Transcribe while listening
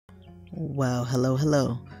Well,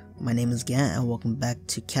 hello. My name is GAT and welcome back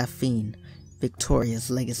to Caffeine, Victoria's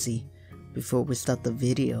Legacy. Before we start the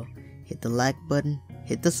video, hit the like button,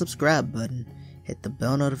 hit the subscribe button, hit the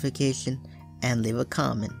bell notification, and leave a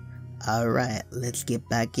comment. Alright, let's get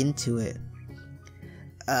back into it.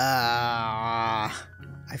 I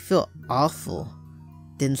feel awful.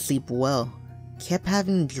 Didn't sleep well. Kept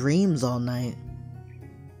having dreams all night.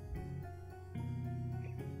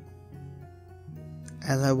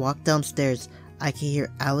 As I walked downstairs, I could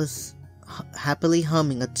hear Alice happily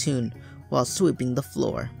humming a tune while sweeping the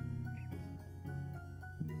floor.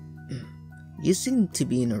 You seem to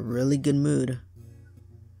be in a really good mood.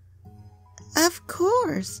 Of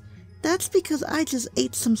course! That's because I just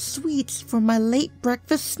ate some sweets for my late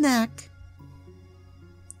breakfast snack.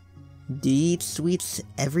 Do you eat sweets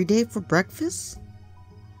every day for breakfast?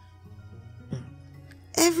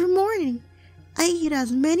 Every morning, I eat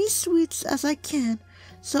as many sweets as I can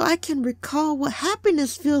so I can recall what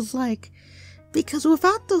happiness feels like. Because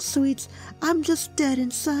without those sweets, I'm just dead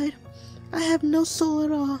inside. I have no soul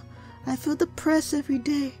at all. I feel depressed every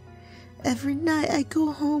day. Every night I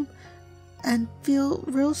go home and feel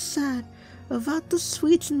real sad. Without the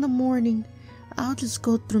sweets in the morning, I'll just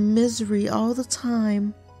go through misery all the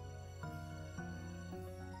time.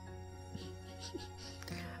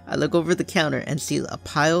 I look over the counter and see a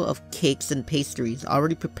pile of cakes and pastries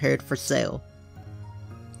already prepared for sale.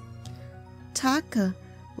 Taka,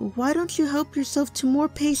 why don't you help yourself to more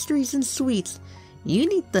pastries and sweets? You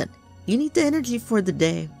need the energy for the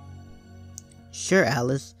day. Sure,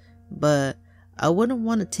 Alice, but I wouldn't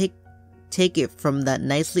want to take it from that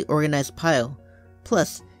nicely organized pile.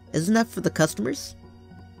 Plus, isn't that for the customers?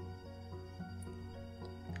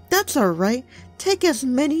 That's alright. Take as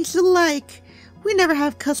many as you like. We never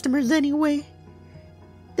have customers anyway.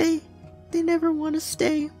 They never want to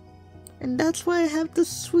stay. And that's why I have the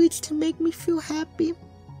sweets to make me feel happy.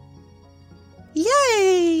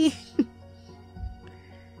 Yay!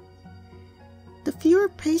 The fewer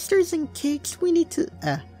pastries and cakes we need to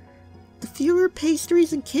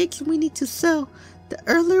sell, the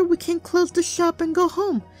earlier we can close the shop and go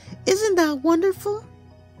home. Isn't that wonderful?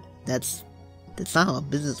 That's not how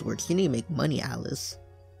business works. You need to make money, Alice.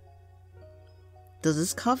 Does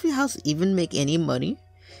this coffee house even make any money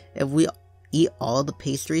if we eat all the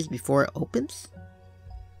pastries before it opens?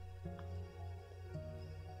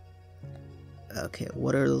 Okay,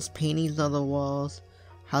 what are those paintings on the walls?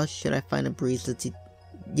 How should I find a barista to...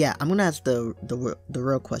 Yeah, I'm gonna ask the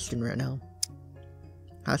real question right now.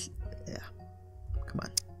 Yeah, come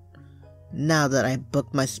on. Now that I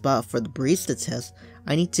booked my spot for the barista test,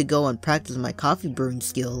 I need to go and practice my coffee brewing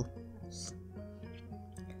skills.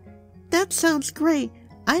 That sounds great.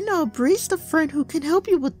 I know a barista friend who can help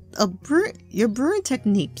you with your brewing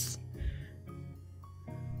techniques.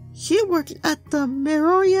 She works at the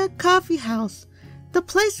Victorian Coffee House, the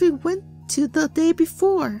place we went to the day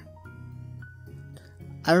before.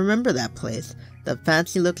 I remember that place, the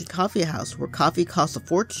fancy looking coffee house where coffee costs a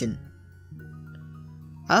fortune.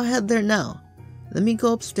 I'll head there now. Let me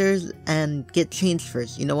go upstairs and get changed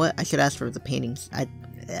first. You know what? I should ask for the paintings.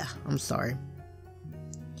 I'm sorry.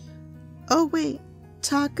 Oh wait,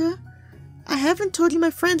 Taka, I haven't told you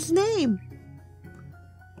my friend's name.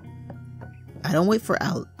 I don't wait for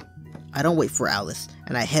Alice,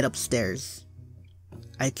 and I head upstairs.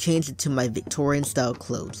 I change into my Victorian style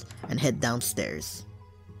clothes and head downstairs.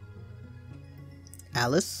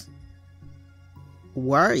 Alice?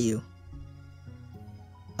 Where are you?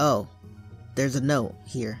 Oh, there's a note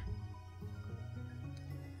here.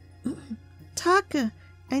 Taka,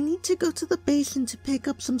 I need to go to the basement to pick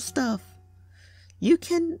up some stuff. You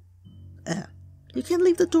can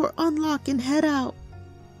leave the door unlocked and head out.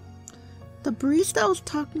 The barista I was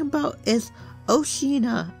talking about is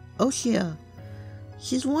Oshia.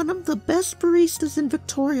 She's one of the best baristas in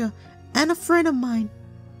Victoria and a friend of mine.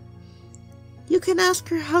 You can ask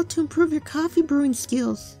her how to improve your coffee brewing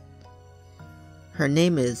skills. Her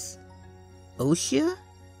name is Oshia?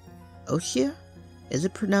 Oshia? Is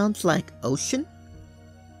it pronounced like ocean?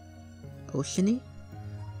 Oceany?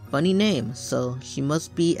 Funny name, so she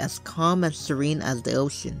must be as calm and serene as the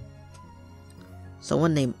ocean.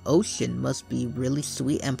 Someone named Ocean must be really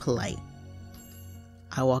sweet and polite.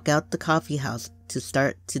 I walk out the coffee house to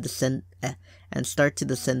start to descend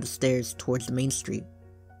the stairs towards the main street.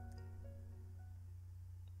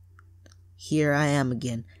 Here I am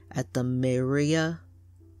again at the Moria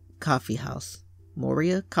Coffee House.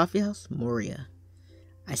 Moria Coffee House? Moria.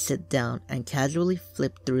 I sit down and casually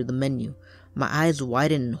flip through the menu. My eyes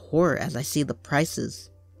widen in horror as I see the prices.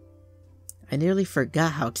 I nearly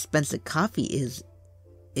forgot how expensive coffee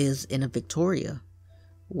is in a Victoria.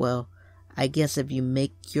 Well, I guess if you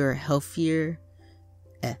make your healthier,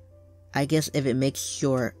 I guess if it makes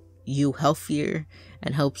you healthier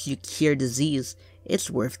and helps you cure disease, it's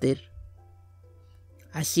worth it.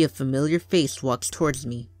 I see a familiar face walks towards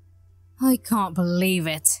me. I can't believe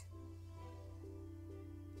it.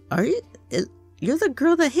 Are you? You're the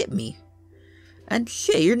girl that hit me. And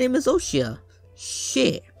shit, your name is Oshia.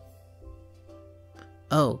 Shit.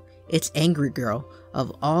 Oh, it's Angry Girl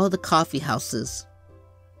of all the coffee houses.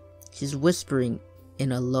 She's whispering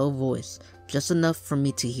in a low voice, just enough for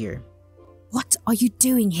me to hear. What are you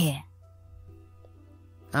doing here?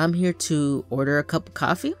 I'm here to order a cup of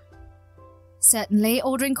coffee. Certainly,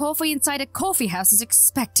 ordering coffee inside a coffee house is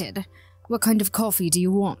expected. What kind of coffee do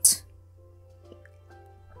you want?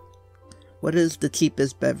 What is the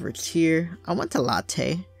cheapest beverage here? I want a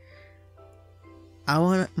latte. I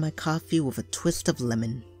want my coffee with a twist of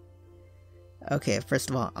lemon. Okay, first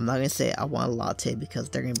of all, I'm not gonna say I want a latte because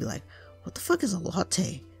they're gonna be like, what the fuck is a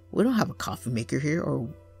latte? We don't have a coffee maker here, or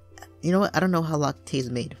you know what? I don't know how latte is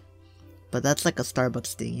made, but that's like a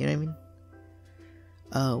Starbucks thing, you know what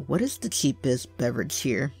I mean? What is the cheapest beverage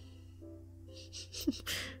here?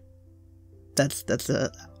 that's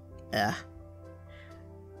a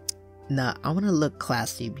Nah, I want to look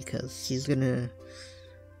classy because she's kind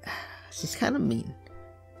of mean.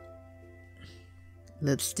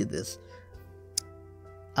 Let's do this.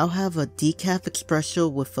 I'll have a decaf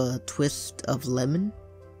espresso with a twist of lemon.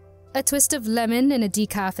 A twist of lemon in a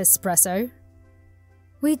decaf espresso?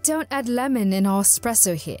 We don't add lemon in our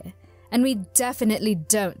espresso here, and we definitely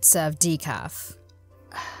don't serve decaf.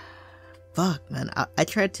 Fuck, man. I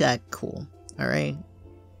tried to act cool, alright?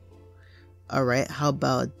 Alright, how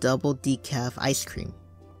about double decaf ice cream?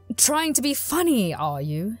 Trying to be funny, are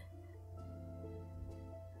you?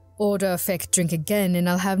 Order a fake drink again and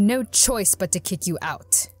I'll have no choice but to kick you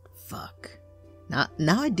out. Fuck.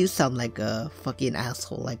 Now I do sound like a fucking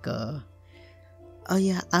asshole, like a... Oh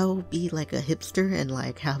yeah, I will be like a hipster and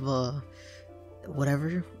like have a...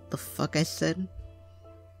 whatever the fuck I said.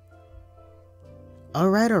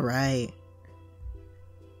 Alright.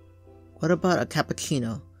 What about a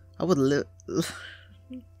cappuccino? I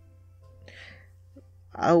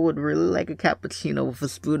would really like a cappuccino with a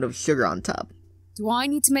spoon of sugar on top. Do I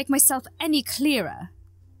need to make myself any clearer?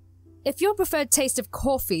 If your preferred taste of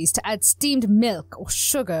coffee is to add steamed milk or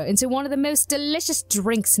sugar into one of the most delicious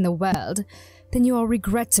drinks in the world, then you are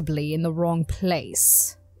regrettably in the wrong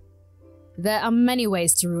place. There are many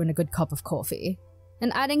ways to ruin a good cup of coffee,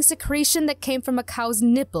 and adding secretion that came from a cow's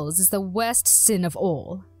nipples is the worst sin of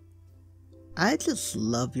all. I just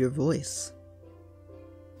love your voice.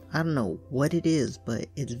 I don't know what it is, but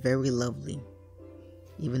it's very lovely.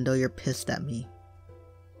 Even though you're pissed at me.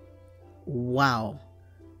 Wow.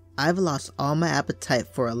 I've lost all my appetite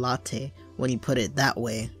for a latte when you put it that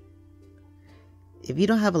way. If you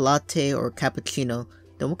don't have a latte or a cappuccino,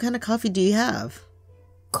 then what kind of coffee do you have?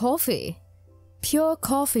 Coffee. Pure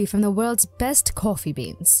coffee from the world's best coffee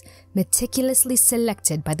beans, meticulously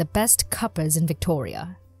selected by the best cuppers in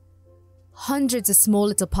Victoria. Hundreds of small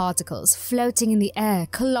little particles floating in the air,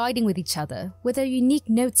 colliding with each other, with their unique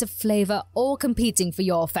notes of flavor all competing for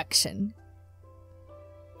your affection.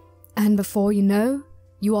 And before you know,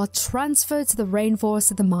 you are transferred to the rainforests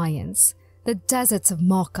of the Mayans, the deserts of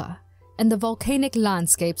Mocha, and the volcanic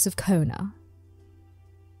landscapes of Kona.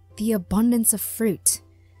 The abundance of fruit,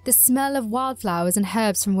 the smell of wildflowers and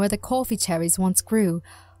herbs from where the coffee cherries once grew,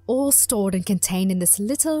 all stored and contained in this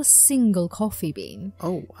little single coffee bean.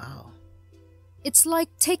 Oh, wow. It's like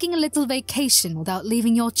taking a little vacation without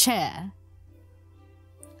leaving your chair.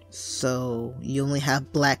 So, you only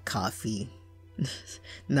have black coffee.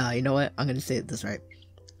 Nah, you know what? I'm gonna say this right.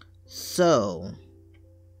 So,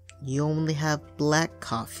 you only have black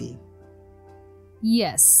coffee.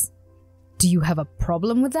 Yes. Do you have a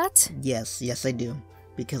problem with that? Yes, I do.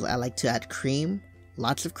 Because I like to add cream,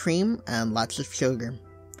 lots of cream, and lots of sugar.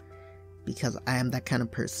 Because I am that kind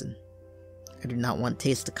of person. I do not want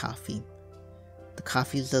taste of coffee. The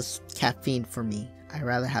coffee is just caffeine for me. I'd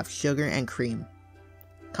rather have sugar and cream.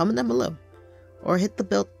 Comment down below. Or hit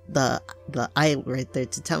the eye right there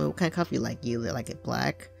to tell me what kind of coffee you like. You like it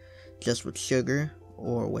black, just with sugar,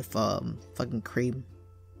 or with fucking cream?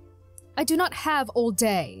 I do not have all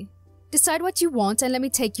day. Decide what you want and let me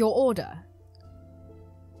take your order.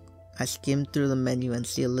 I skimmed through the menu and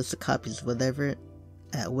see a list of coffees of whatever,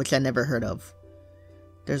 which I never heard of.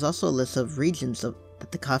 There's also a list of regions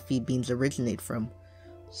that the coffee beans originate from.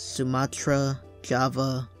 Sumatra,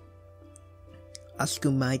 Java,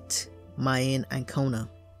 Ascumite, Mayan, and Kona.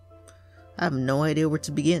 I have no idea where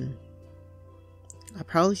to begin. I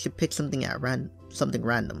probably should pick something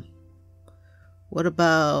random. What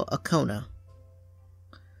about a Kona?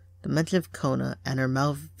 The mention of Kona and her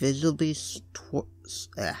mouth visually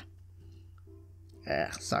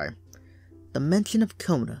The mention of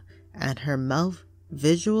Kona and her mouth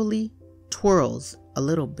visually twirls a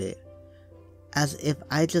little bit, as if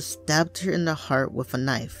I just stabbed her in the heart with a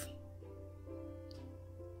knife.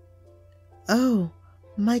 Oh,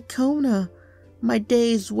 my Kona, my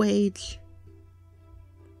day's wage.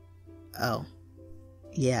 Oh,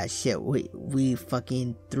 yeah, shit, we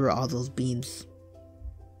fucking threw all those beans.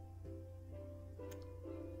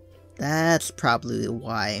 That's probably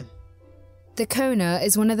why. The Kona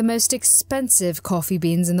is one of the most expensive coffee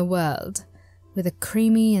beans in the world, with a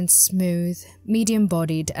creamy and smooth,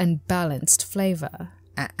 medium-bodied and balanced flavor.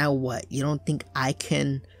 And what, you don't think I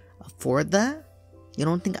can afford that? You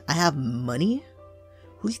don't think I have money?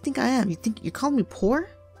 Who do you think I am? You think you're calling me poor?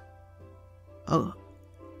 Oh,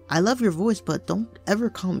 I love your voice, but don't ever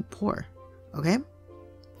call me poor, okay?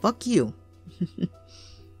 Fuck you.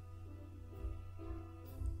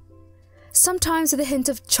 Sometimes with a hint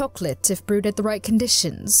of chocolate if brewed at the right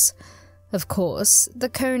conditions. Of course, the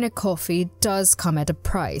Kona coffee does come at a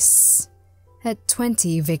price. At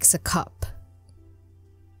 20 Vicks a cup.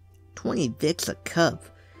 20 Vicks a cup?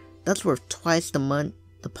 That's worth twice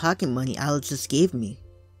the pocket money Alice just gave me.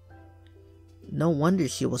 No wonder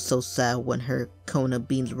she was so sad when her Kona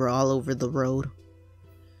beans were all over the road.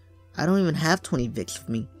 I don't even have 20 Vicks with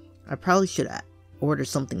me. I probably should order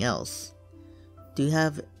something else. Do you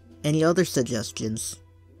have any other suggestions?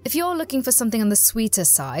 If you're looking for something on the sweeter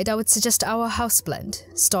side, I would suggest our house blend,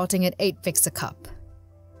 starting at 8 Vicks a cup.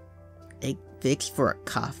 8 Vicks for a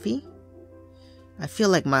coffee? I feel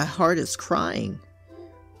like my heart is crying.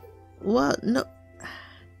 Well, no.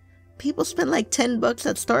 People spend like $10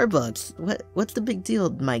 at Starbucks. What's the big deal,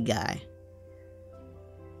 my guy?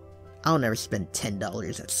 I'll never spend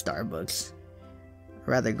 $10 at Starbucks. I'd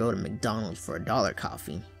rather go to McDonald's for $1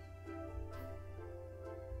 coffee.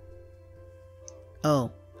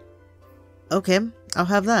 Oh. Okay, I'll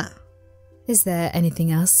have that. Is there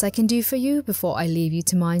anything else I can do for you before I leave you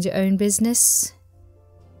to mind your own business?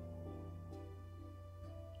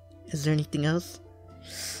 Is there anything else?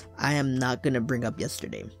 I am not gonna bring up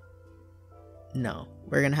yesterday. No,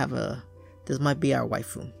 we're gonna have this might be our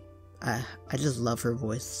waifu. I just love her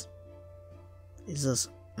voice. It's just,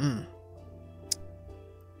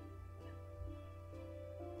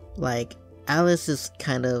 Like, Alice is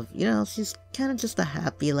kind of, she's kind of just a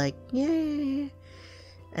happy, like, yeah.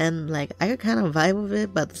 And, like, I could kind of vibe with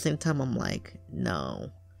it, but at the same time, I'm like,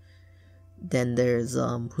 no. Then there's,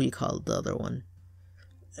 who you call the other one?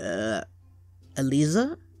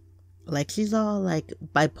 Eliza? Like, she's all, like,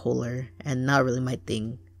 bipolar and not really my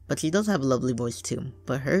thing. But she does have a lovely voice, too.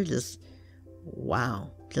 But her just,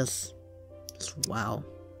 wow. Just wow.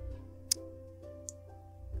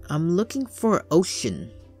 I'm looking for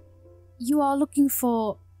Ocean. You are looking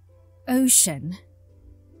for Ocean?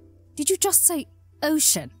 Did you just say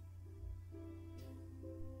Ocean?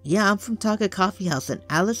 Yeah, I'm from Taka Coffee House and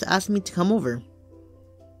Alice asked me to come over.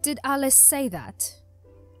 Did Alice say that?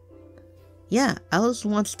 Yeah, Alice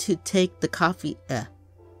wants to take the coffee.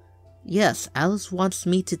 Yes, Alice wants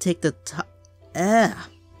me to take the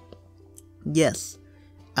Yes,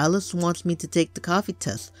 Alice wants me to take the coffee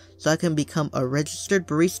test so I can become a registered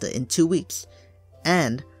barista in 2 weeks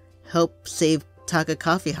and help save Taka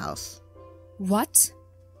Coffee House. What?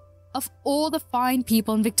 Of all the fine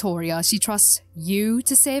people in Victoria, she trusts you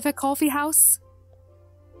to save her coffee house?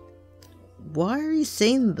 Why are you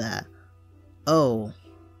saying that? Oh,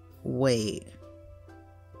 wait.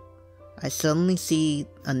 I suddenly see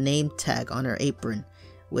a name tag on her apron,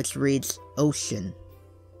 which reads Ocean.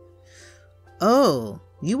 Oh,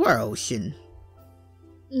 you are Ocean.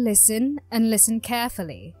 Listen, and listen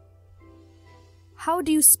carefully. How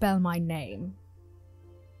do you spell my name?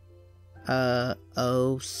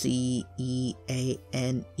 Oceane?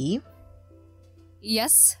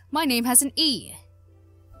 Yes, my name has an E.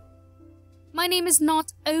 My name is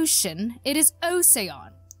not Ocean, it is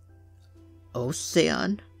Ocean.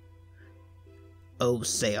 Ocean?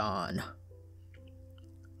 Ocean.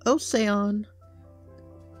 Ocean.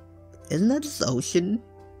 Isn't that just ocean?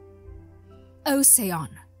 Ocean.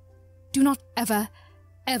 Do not ever,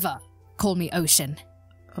 ever call me Ocean.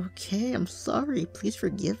 Okay, I'm sorry. Please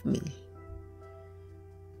forgive me.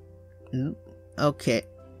 Okay,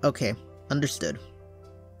 understood.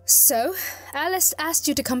 So, Alice asked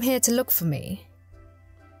you to come here to look for me.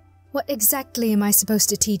 What exactly am I supposed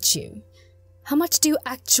to teach you? How much do you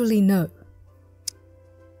actually know?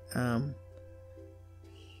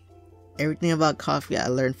 Everything about coffee I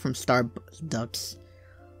learned from Starbucks.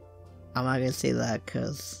 I'm not gonna say that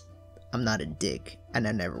because I'm not a dick, and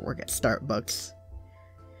I never work at Starbucks.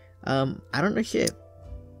 I don't know shit.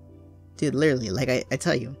 Dude, literally, like I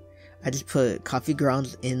tell you, I just put coffee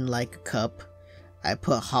grounds in like a cup. I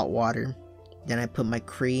put hot water. Then I put my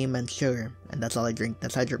cream and sugar. And that's all I drink.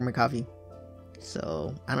 That's how I drink my coffee.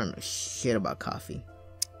 So, I don't know shit about coffee.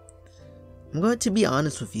 I'm going to be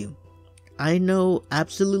honest with you. I know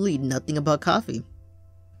absolutely nothing about coffee.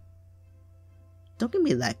 Don't give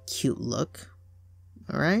me that cute look.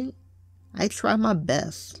 Alright? I try my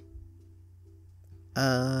best.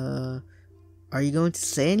 Are you going to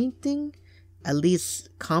say anything? At least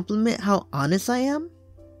compliment how honest I am?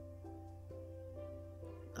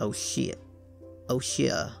 Oh shit. Oh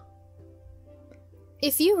shit.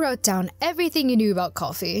 If you wrote down everything you knew about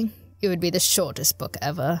coffee, it would be the shortest book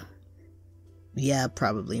ever. Yeah,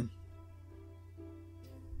 probably.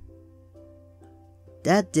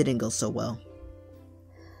 That didn't go so well.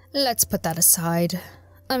 Let's put that aside.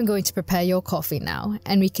 I'm going to prepare your coffee now,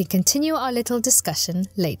 and we can continue our little discussion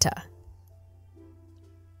later.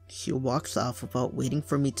 She walks off without waiting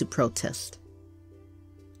for me to protest.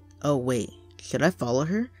 Oh wait, should I follow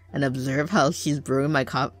her and observe how she's brewing my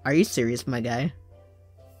coffee? Are you serious, my guy?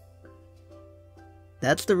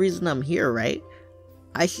 That's the reason I'm here, right?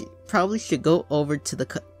 I probably should go over to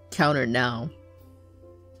the counter now.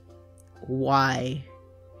 Why?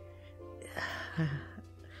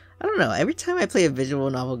 I don't know, every time I play a visual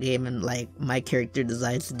novel game and like my character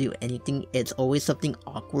decides to do anything, it's always something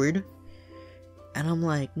awkward. And I'm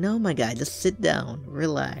like, no my guy, just sit down,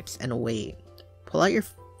 relax, and wait. Pull out your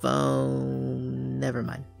phone. Never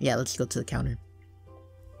mind. Yeah, let's go to the counter.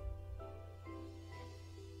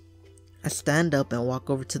 I stand up and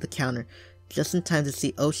walk over to the counter, just in time to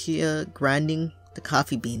see Oshia grinding the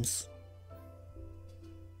coffee beans.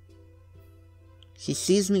 She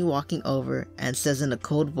sees me walking over and says in a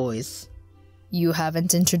cold voice, You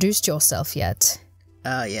haven't introduced yourself yet.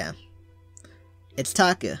 Yeah. It's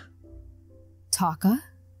Taka. Taka?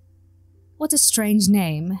 What a strange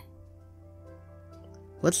name.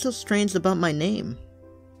 What's so strange about my name?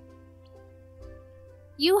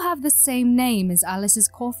 You have the same name as Alice's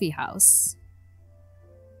coffee house.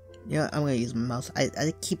 Yeah, I'm gonna use my mouse.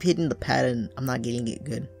 I keep hitting the pad and I'm not getting it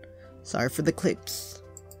good. Sorry for the clicks.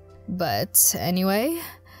 But anyway,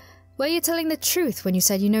 were you telling the truth when you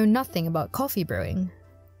said you know nothing about coffee brewing?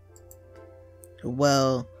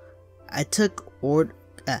 Well, I took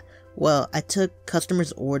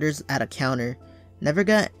customers' orders at a counter. Never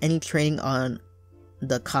got any training on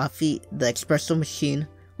the espresso machine.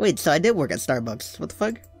 Wait, so I did work at Starbucks. What the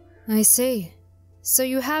fuck? I see. So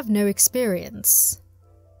you have no experience.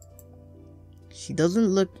 She doesn't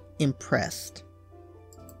look impressed.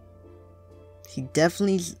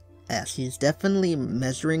 She's definitely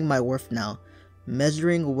measuring my worth now.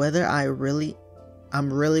 Measuring whether I'm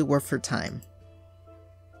really worth her time.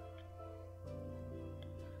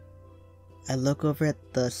 I look over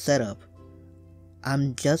at the setup.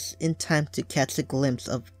 I'm just in time to catch a glimpse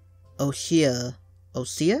of Oshia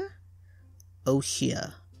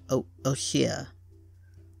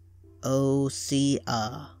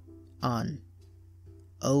on.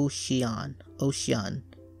 Ocean.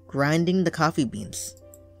 Grinding the coffee beans.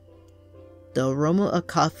 The aroma of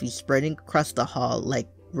coffee spreading across the hall like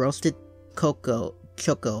roasted choca,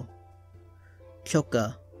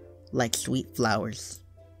 like sweet flowers.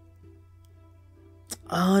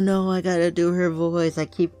 Oh no, I gotta do her voice.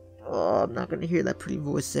 I'm not gonna hear that pretty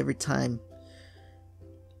voice every time.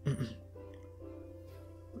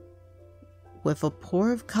 With a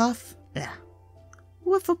pour of coffee,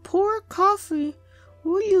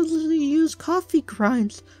 we'll usually use coffee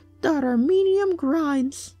grinds that are medium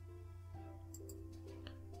grinds.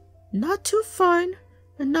 Not too fine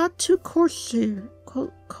and not too coarse.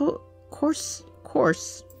 Coarse.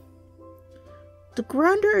 The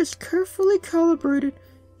grinder is carefully calibrated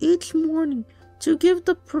each morning to give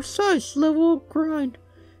the precise level of grind.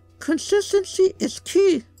 Consistency is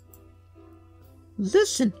key.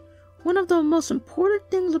 Listen, one of the most important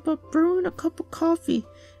things about brewing a cup of coffee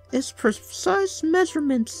is precise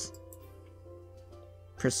measurements.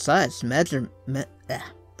 Precise measurements.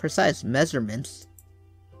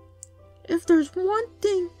 If there's one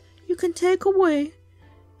thing you can take away,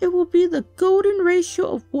 it will be the golden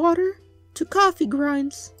ratio of water to coffee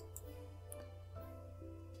grinds.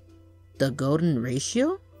 The golden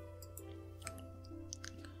ratio?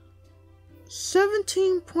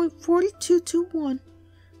 17.42 to 1.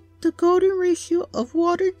 The golden ratio of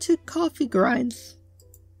water to coffee grinds.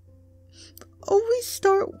 Always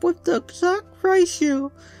start with the exact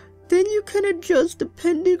ratio, then you can adjust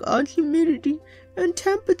depending on humidity and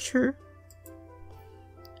temperature.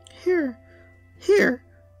 Here,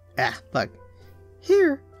 Fuck.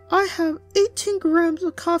 Here, I have 18 grams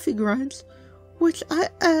of coffee grinds, which I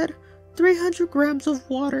add 300 grams of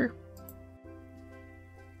water.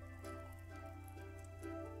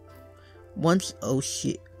 Once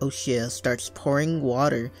O'Shea starts pouring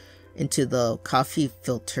water into the coffee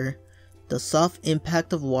filter, the soft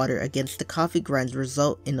impact of water against the coffee grinds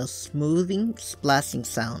result in a smoothing, splashing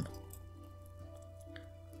sound.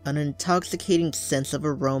 An intoxicating sense of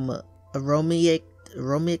aromatic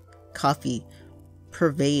coffee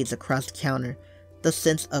pervades across the counter. The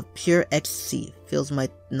sense of pure ecstasy fills my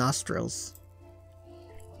nostrils.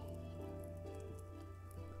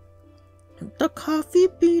 The coffee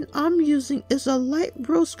bean I'm using is a light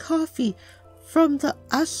roast coffee from the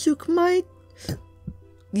Asukmai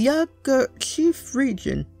Yaga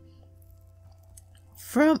region,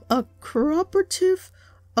 from a cooperative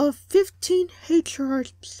of 15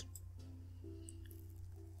 HRs,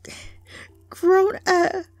 grown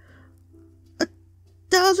at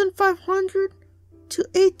 1,500 to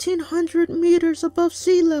 1,800 meters above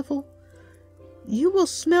sea level. You will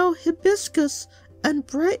smell hibiscus and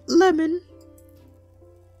bright lemon.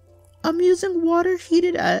 I'm using water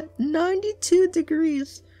heated at 92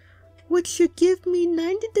 degrees, which should give me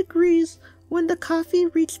 90 degrees when the coffee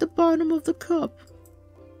reaches the bottom of the cup.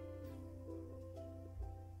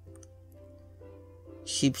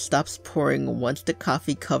 She stops pouring once the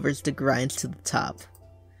coffee covers the grinds to the top.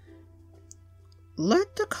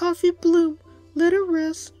 Let the coffee bloom, let it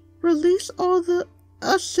rest, release all the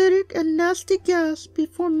acidic and nasty gas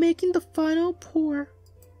before making the final pour.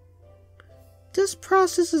 This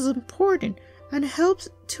process is important and helps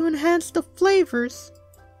to enhance the flavors.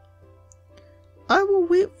 I will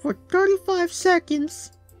wait for 35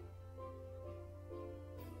 seconds.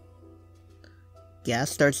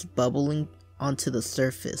 Gas starts bubbling onto the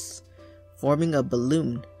surface, forming a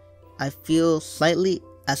balloon. I feel slightly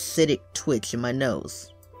acidic twitch in my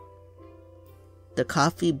nose. The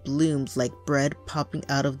coffee blooms like bread popping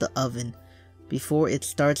out of the oven before it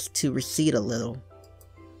starts to recede a little.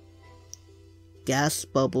 Gas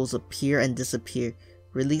bubbles appear and disappear,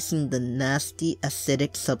 releasing the nasty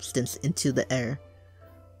acidic substance into the air.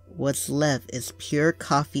 What's left is pure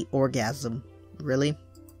coffee orgasm. Really?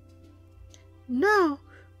 Now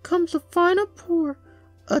comes the final pour.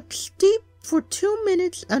 A steep for 2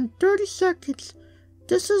 minutes and 30 seconds.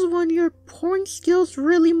 This is when your pouring skills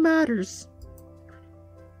really matters.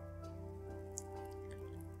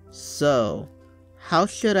 So, how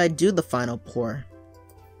should I do the final pour?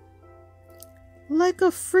 Like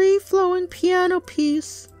a free-flowing piano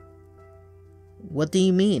piece. What do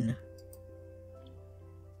you mean?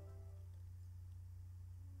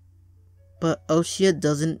 But O'Shea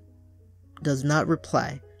does not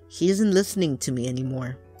reply. She isn't listening to me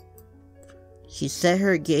anymore. She set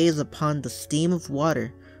her gaze upon the stream of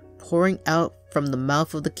water pouring out from the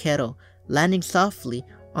mouth of the kettle, landing softly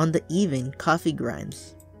on the even coffee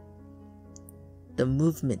grinds. The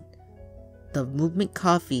movement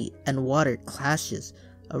coffee and water clashes.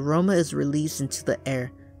 Aroma is released into the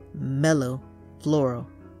air, mellow, floral,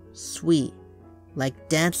 sweet, like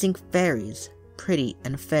dancing fairies, pretty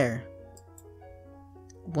and fair.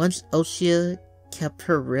 Once O'Shea kept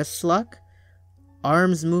her wrists locked,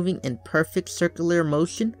 arms moving in perfect circular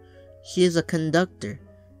motion, she is a conductor,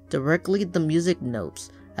 directly the music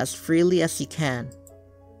notes as freely as she can.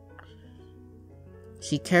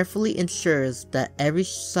 She carefully ensures that every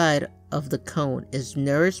side of the cone is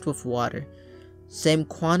nourished with water. Same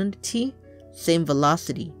quantity, same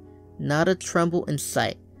velocity, not a tremble in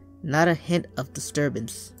sight, not a hint of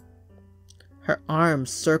disturbance. Her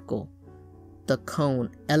arms circle the cone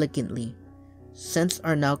elegantly. Scents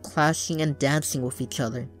are now clashing and dancing with each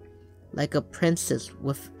other, like a princess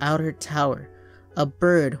without her tower, a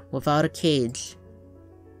bird without a cage.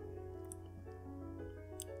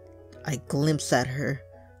 I glimpse at her.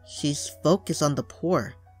 She's focused on the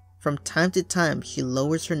pour. From time to time, she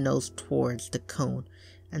lowers her nose towards the cone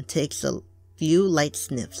and takes a few light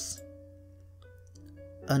sniffs.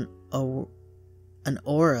 An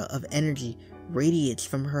aura of energy radiates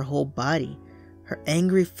from her whole body. Her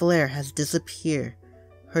angry flare has disappeared.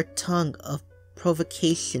 Her tongue of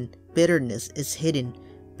provocation, bitterness is hidden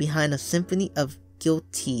behind a symphony of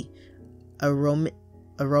guilty,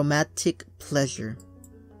 aromatic pleasure.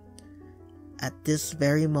 At this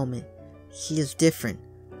very moment, she is different.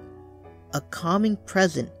 A calming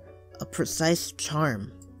presence, a precise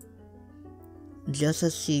charm. Just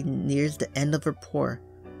as she nears the end of her pour,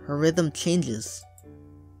 her rhythm changes.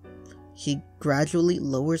 She gradually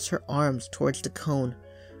lowers her arms towards the cone,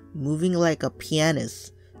 moving like a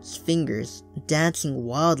pianist's fingers dancing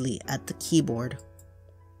wildly at the keyboard.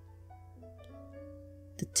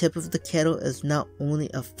 The tip of the kettle is now only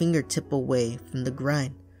a fingertip away from the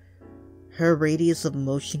grind. Her radius of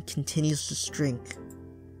motion continues to shrink.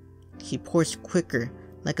 She pours quicker,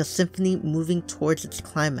 like a symphony moving towards its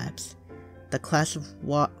climax. The clash of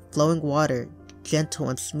flowing water, gentle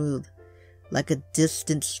and smooth, like a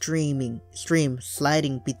distant stream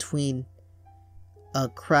sliding between a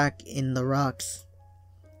crack in the rocks.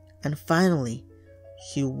 And finally,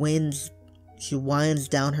 she winds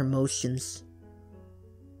down her motions.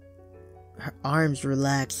 Her arms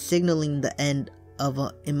relax, signaling the end of an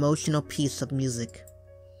emotional piece of music.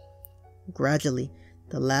 Gradually,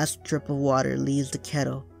 the last drip of water leaves the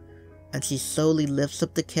kettle, and she slowly lifts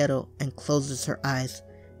up the kettle and closes her eyes,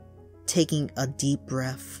 taking a deep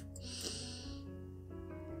breath.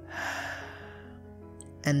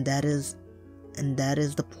 And that is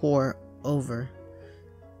the pour over,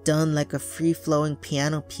 done like a free-flowing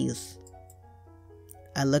piano piece.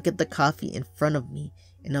 I look at the coffee in front of me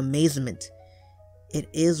in amazement. It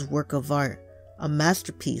is work of art, a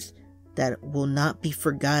masterpiece that will not be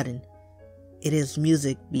forgotten. It is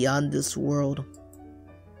music beyond this world.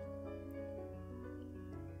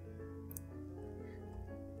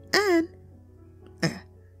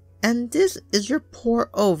 And this is your pour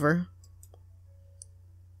over.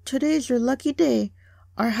 Today is your lucky day.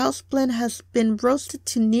 Our house blend has been roasted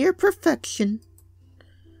to near perfection.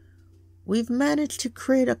 We've managed to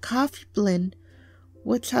create a coffee blend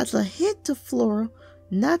which has a hint of floral,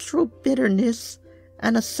 natural bitterness,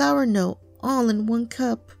 and a sour note all in one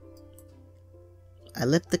cup. I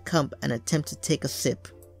lift the cup and attempt to take a sip.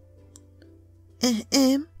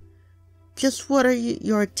 Just what are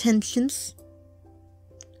your intentions?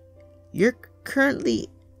 Your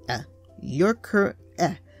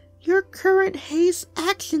current haste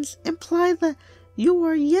actions imply that you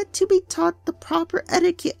are yet to be taught the proper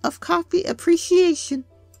etiquette of coffee appreciation.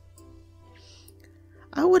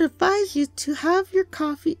 I would advise you to have your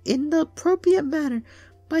coffee in the appropriate manner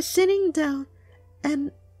by sitting down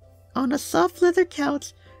and on a soft leather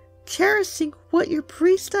couch, cherishing what your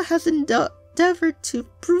barista has endeavored to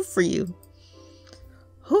brew for you.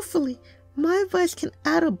 Hopefully, my advice can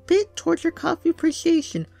add a bit towards your coffee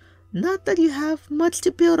appreciation, not that you have much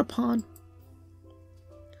to build upon.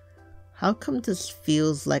 How come this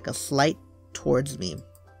feels like a slight towards me?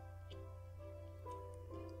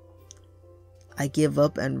 I give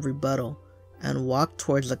up and rebuttal and walk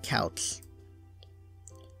towards the couch.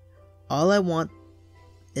 All I want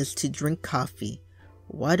is to drink coffee.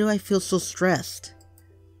 Why do I feel so stressed?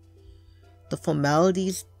 The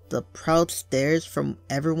formalities, the proud stares from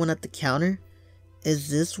everyone at the counter. Is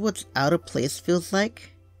this what out of place feels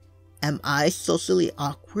like? Am I socially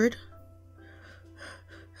awkward?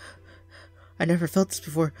 I never felt this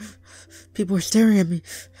before. People are staring at me.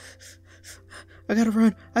 I gotta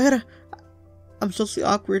run. I'm socially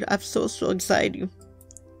awkward. I have social anxiety.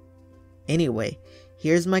 Anyway,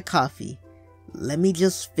 here's my coffee. Let me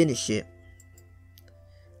just finish it.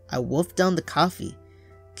 I wolf down the coffee.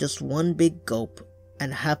 Just one big gulp,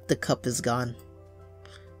 and half the cup is gone.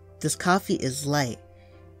 This coffee is light.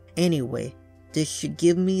 Anyway, this should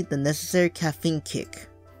give me the necessary caffeine kick.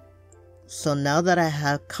 So now that I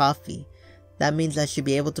have coffee, that means I should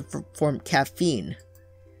be able to perform caffeine.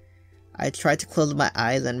 I try to close my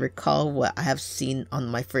eyes and recall what I have seen on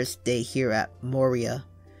my first day here at Moria,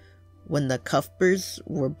 when the Cuthberts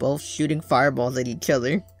were both shooting fireballs at each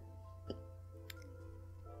other.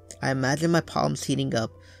 I imagine my palms heating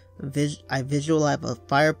up. I visualize a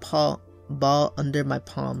fireball under my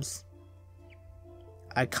palms.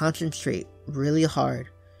 I concentrate really hard.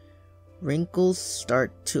 Wrinkles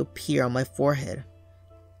start to appear on my forehead.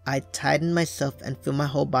 I tighten myself and feel my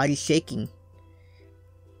whole body shaking.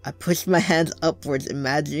 I push my hands upwards,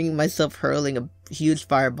 imagining myself hurling a huge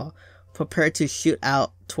fireball, prepared to shoot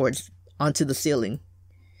out onto the ceiling.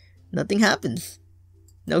 Nothing happens.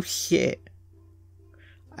 No shit.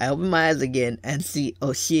 I open my eyes again and see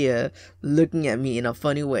Oshia looking at me in a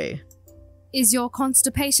funny way. Is your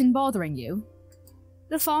constipation bothering you?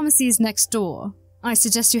 The pharmacy is next door. I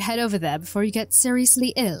suggest you head over there before you get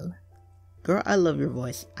seriously ill. Girl, I love your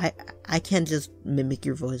voice. I can't just mimic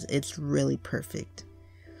your voice. It's really perfect.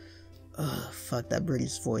 Ugh, fuck that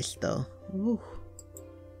British voice though. Ooh.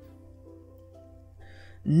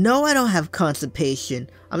 No, I don't have constipation.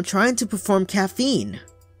 I'm trying to perform caffeine.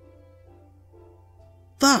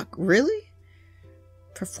 Fuck, really?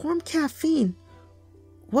 Perform caffeine?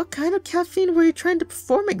 What kind of caffeine were you trying to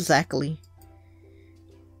perform exactly?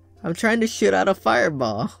 I'm trying to shoot out a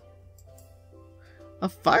fireball. A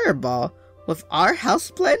fireball? With our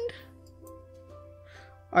house blend?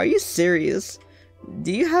 Are you serious?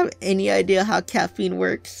 Do you have any idea how caffeine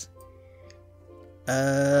works?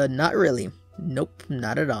 Not really. Nope,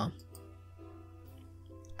 not at all.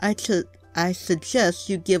 I suggest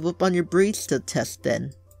you give up on your barista test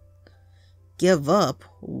then. Give up?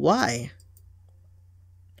 Why?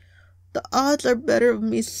 The odds are better of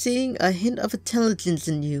me seeing a hint of intelligence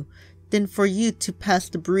in you than for you to pass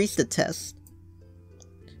the barista test.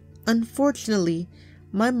 Unfortunately,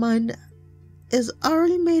 my mind is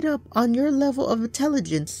already made up on your level of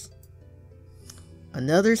intelligence.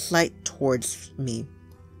 Another slight towards me.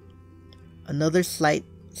 Another slight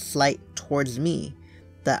towards me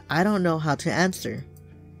that I don't know how to answer.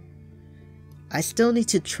 I still need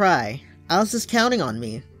to try. Alice is counting on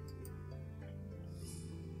me.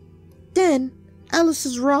 Then, Alice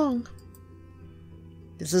is wrong.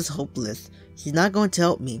 This is hopeless. She's not going to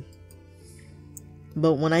help me.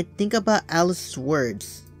 But when I think about Alice's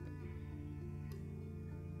words,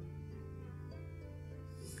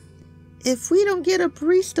 if we don't get a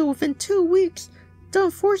barista within 2 weeks, the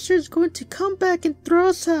enforcer is going to come back and throw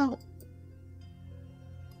us out.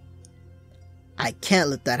 I can't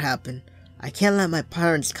let that happen. I can't let my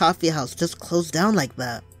parents' coffee house just close down like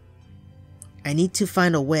that. I need to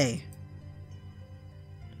find a way.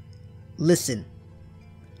 Listen,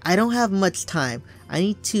 I don't have much time. I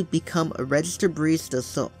need to become a registered barista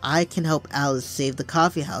so I can help Alice save the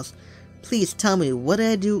coffee house. Please tell me, what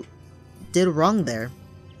did wrong there?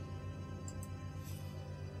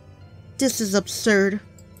 This is absurd.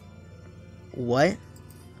 What?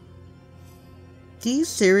 Do you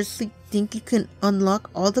seriously think you can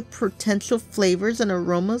unlock all the potential flavors and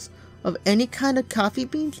aromas of any kind of coffee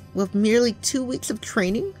beans with merely 2 weeks of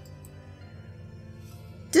training?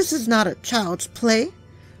 This is not a child's play.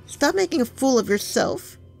 Stop making a fool of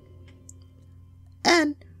yourself.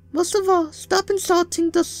 And, most of all, stop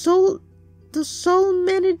insulting the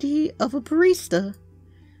soulmanity of a barista.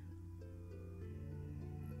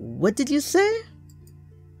 What did you say?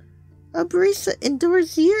 A barista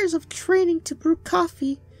endures years of training to brew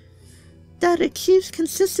coffee that achieves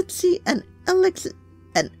consistency and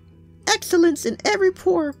excellence in every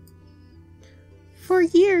pour. For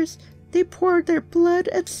years, they pour their blood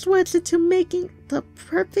and sweat into making the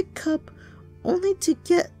perfect cup, only to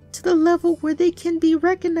get to the level where they can be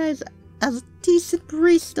recognized as a decent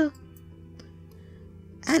barista.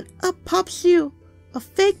 And up pops you, a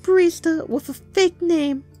fake barista with a fake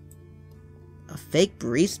name. A fake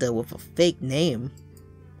barista with a fake name?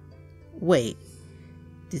 Wait,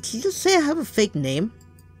 did she just say I have a fake name?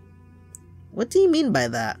 What do you mean by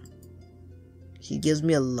that? She gives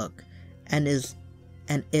me a look, and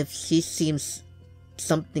if she seems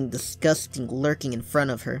something disgusting lurking in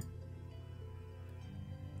front of her.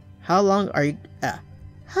 How long are you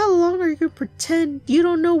gonna pretend you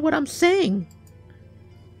don't know what I'm saying?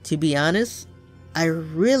 To be honest, I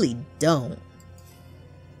really don't.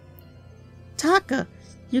 Taka,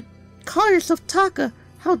 you call yourself Taka.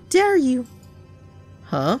 How dare you?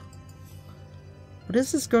 Huh? What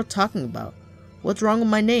is this girl talking about? What's wrong with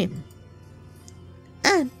my name?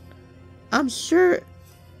 And I'm sure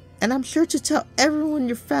to tell everyone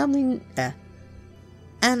your family.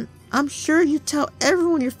 And I'm sure you tell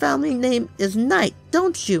everyone your family name is Knight,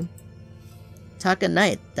 don't you? Taka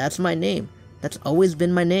Knight, that's my name. That's always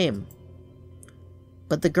been my name.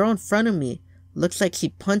 But the girl in front of me looks like she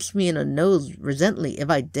punched me in the nose resentfully if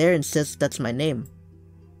I dare insist that's my name.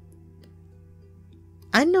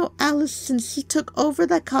 I know Alice since she took over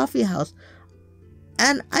that coffee house,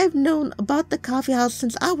 and I've known about the coffee house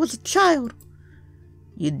since I was a child.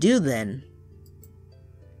 You do then.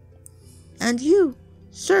 And you,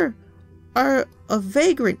 sir, are a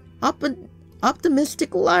vagrant,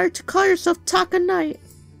 optimistic liar to call yourself Taka Knight.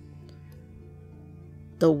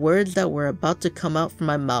 The words that were about to come out from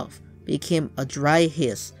my mouth became a dry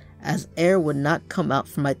hiss, as air would not come out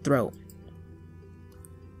from my throat.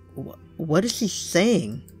 What is she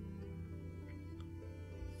saying?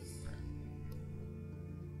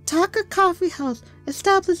 Taka Coffee House,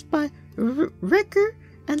 established by Ricker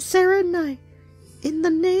and Sarah Knight, in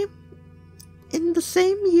the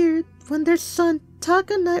same year when their son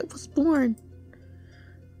Taka Knight was born.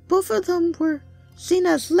 Both of them were seen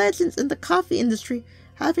as legends in the coffee industry,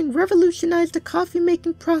 having revolutionized the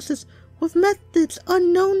coffee-making process with methods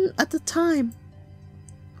unknown at the time.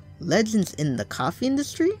 Legends in the coffee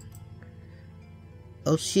industry?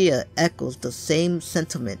 Oshia echoes the same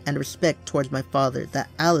sentiment and respect towards my father that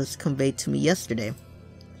Alice conveyed to me yesterday.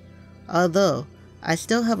 Although, I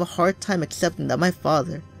still have a hard time accepting that my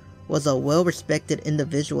father was a well-respected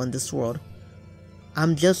individual in this world.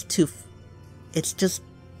 It's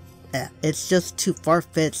just too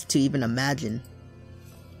far-fetched to even imagine.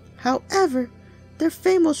 However, their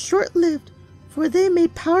fame was short-lived, for they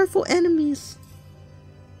made powerful enemies.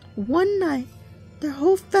 One night, their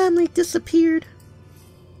whole family disappeared.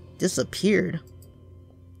 Disappeared?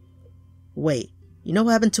 Wait, you know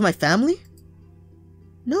what happened to my family?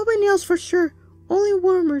 Nobody knows for sure, only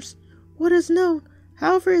rumors. What is known,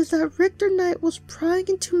 however, is that Richter Knight was prying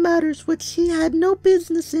into matters which he had no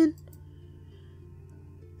business in.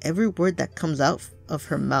 Every word that comes out of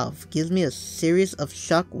her mouth gives me a series of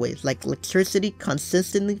shock waves like electricity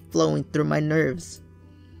consistently flowing through my nerves.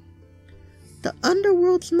 The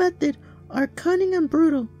underworld's method are cunning and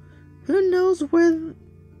brutal. Who knows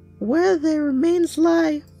where their remains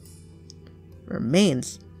lie?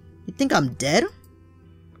 Remains? You think I'm dead?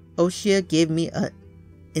 Oshia gave me an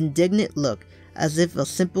indignant look, as if a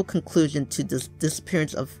simple conclusion to the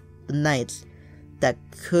disappearance of the knights that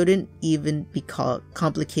couldn't even be called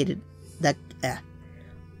complicated.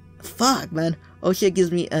 Fuck, man. Oshia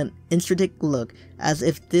gives me an intrinsic look, as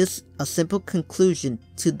if this a simple conclusion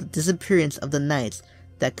to the disappearance of the knights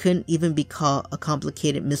that couldn't even be called a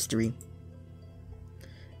complicated mystery.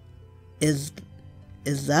 Is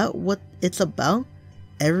that what it's about?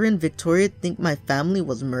 Ever and Victoria think my family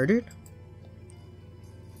was murdered?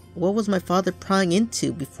 What was my father prying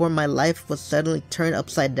into before my life was suddenly turned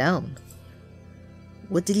upside down?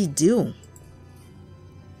 What did he do?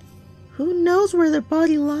 Who knows where their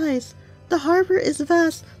body lies? The harbor is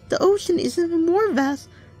vast. The ocean is even more vast.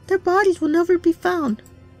 Their bodies will never be found.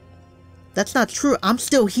 That's not true. I'm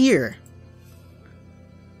still here.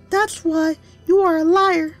 That's why you are a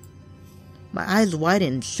liar. My eyes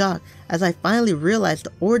widened in shock as I finally realized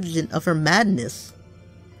the origin of her madness.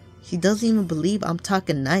 She doesn't even believe I'm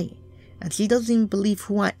Taka Knight, and she doesn't even believe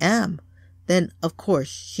who I am. Then, of course,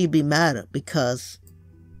 she'd be mad because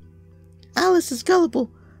Alice is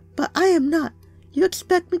gullible, but I am not. You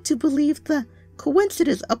expect me to believe that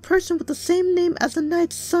coincidence a person with the same name as the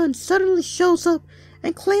knight's son suddenly shows up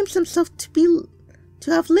and claims himself to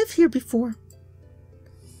have lived here before?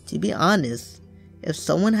 To be honest, if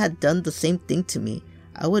someone had done the same thing to me,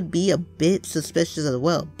 I would be a bit suspicious as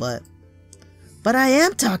well, but I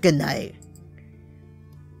am Taka Knight.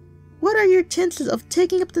 What are your chances of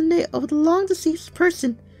taking up the name of the long-deceased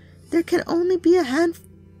person? There can only be a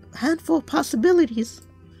handful of possibilities.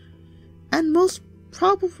 And most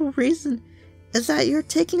probable reason is that you're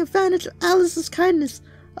taking advantage of Alice's kindness,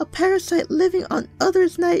 a parasite living on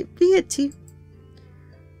others' naivety.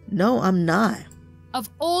 No, I'm not. Of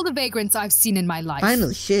all the vagrants I've seen in my life,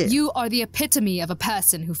 finally, shit. You are the epitome of a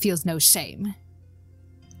person who feels no shame.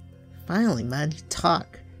 Finally, man, you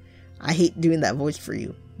talk. I hate doing that voice for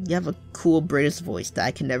you. You have a cool British voice that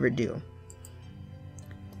I can never do.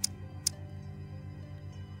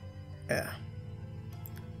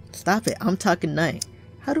 Stop it, I'm Taka Knight.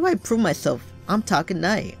 How do I prove myself? I'm Taka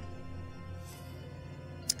Knight.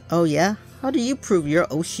 Oh yeah? How do you prove you're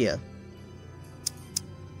Oshia?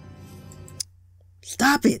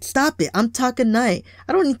 Stop it, I'm Taka Knight.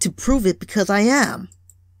 I don't need to prove it because I am.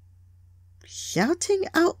 Shouting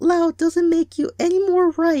out loud doesn't make you any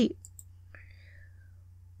more right.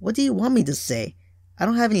 What do you want me to say? I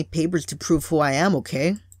don't have any papers to prove who I am,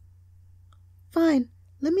 okay? Fine,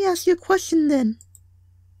 let me ask you a question then.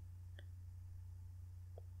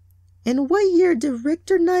 In what year did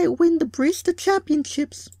Richter Knight win the barista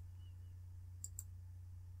championships?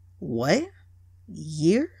 What?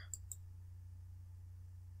 Year?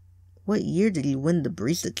 What year did he win the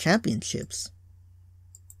barista championships?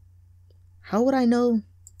 How would I know?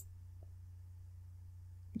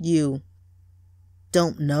 You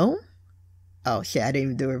don't know? Oh shit, I didn't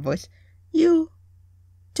even do her voice. You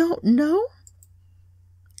don't know?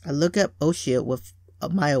 I look at Oshia with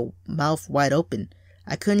my mouth wide open.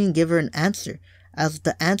 I couldn't even give her an answer, as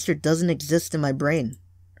the answer doesn't exist in my brain.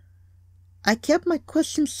 I kept my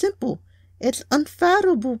question simple. It's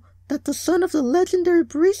unfathomable that the son of the legendary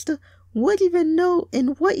barista would even know in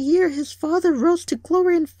what year his father rose to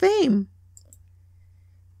glory and fame.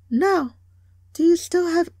 Now, do you still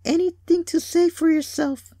have anything to say for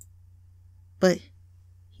yourself? But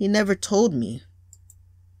he never told me.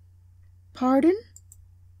 Pardon?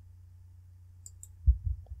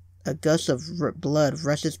 A gush of blood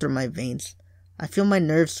rushes through my veins. I feel my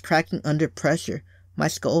nerves cracking under pressure. My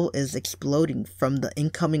skull is exploding from the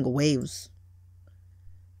incoming waves.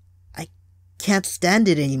 I can't stand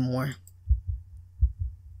it anymore.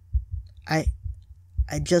 I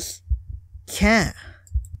just can't.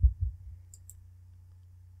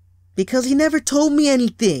 Because he never told me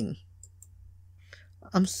anything.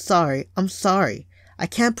 I'm sorry. I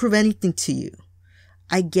can't prove anything to you.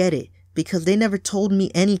 I get it, because they never told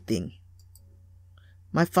me anything.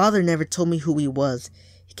 My father never told me who he was.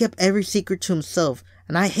 He kept every secret to himself,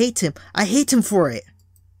 and I hate him. I hate him for it.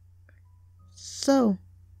 So,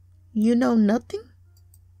 You know nothing?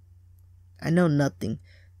 I know nothing.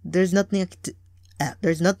 There's nothing I could do.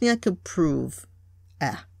 There's nothing I could prove.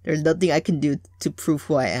 There's nothing I can do to prove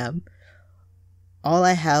who I am. All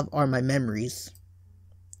I have are my memories.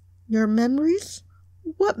 Your memories?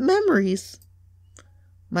 What memories?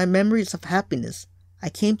 My memories of happiness. I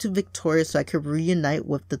came to Victoria so I could reunite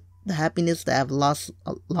with the happiness that I've lost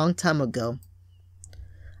a long time ago.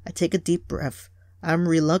 I take a deep breath. I am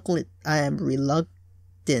reluctant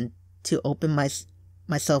to open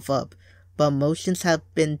myself up, but emotions have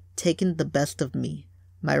been taking the best of me.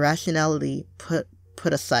 My rationality put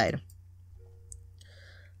aside.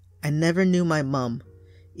 I never knew my mom,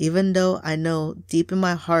 even though I know deep in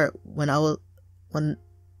my heart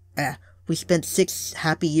we spent 6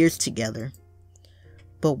 happy years together.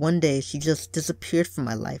 But one day she just disappeared from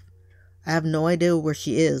my life. I have no idea where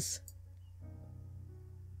she is.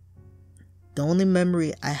 The only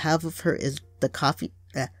memory I have of her is the coffee.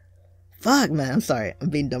 Fuck, man, I'm sorry.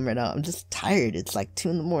 I'm being dumb right now. I'm just tired. It's like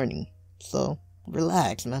 2 a.m. So,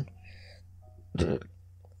 relax, man. The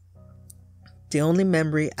only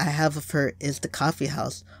memory I have of her is the coffee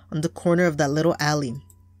house on the corner of that little alley.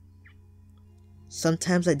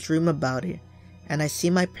 Sometimes I dream about it, and I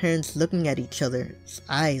see my parents looking at each other's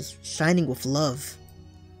eyes shining with love.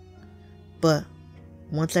 But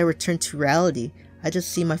once I return to reality, I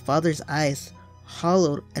just see my father's eyes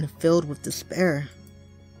hollowed and filled with despair.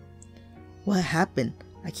 What happened?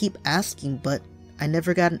 I keep asking, but I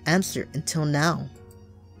never got an answer until now.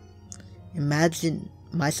 Imagine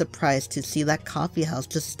my surprise to see that coffee house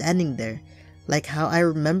just standing there, like how I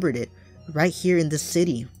remembered it, right here in this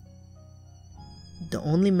city. The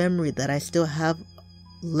only memory that I still have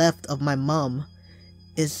left of my mom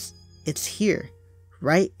is it's here,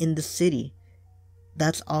 right in the city.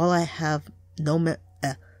 That's all I have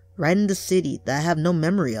right in the city that I have no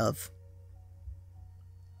memory of.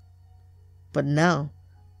 But now,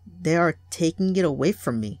 they are taking it away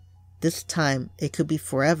from me. This time, it could be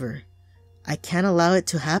forever. I can't allow it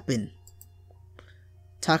to happen.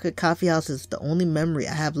 Taka Coffee House is the only memory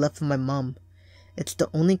I have left of my mom. It's the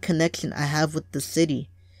only connection I have with the city.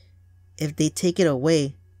 If they take it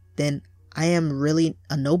away, then I am really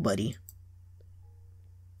a nobody.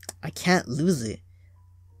 I can't lose it.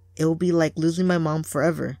 It will be like losing my mom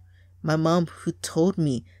forever. My mom who told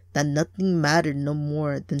me that nothing mattered no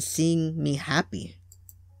more than seeing me happy.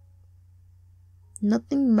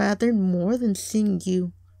 Nothing mattered more than seeing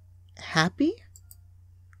you happy?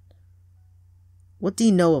 What do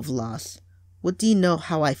you know of loss? What do you know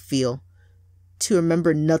how I feel? To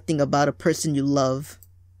remember nothing about a person you love.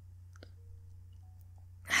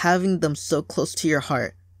 Having them so close to your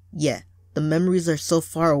heart, yet the memories are so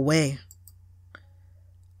far away.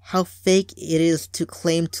 How fake it is to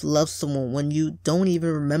claim to love someone when you don't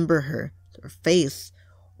even remember her face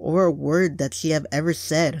or a word that she have ever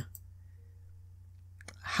said.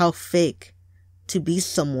 How fake to be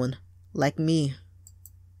someone like me.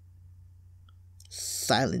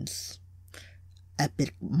 Silence.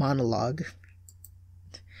 Epic monologue.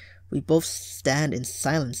 We both stand in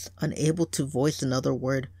silence, unable to voice another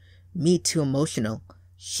word. Me too emotional,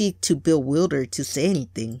 she too bewildered to say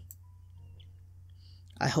anything.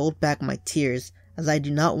 I hold back my tears as I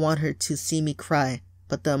do not want her to see me cry,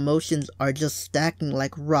 but the emotions are just stacking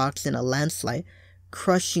like rocks in a landslide,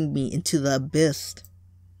 crushing me into the abyss.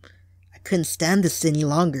 I couldn't stand this any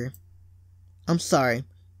longer. I'm sorry.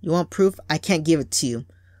 You want proof? I can't give it to you.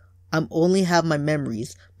 I only have my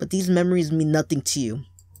memories, but these memories mean nothing to you.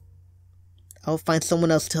 I'll find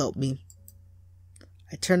someone else to help me.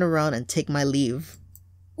 I turn around and take my leave.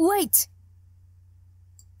 Wait! ...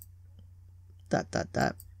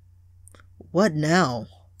 What now?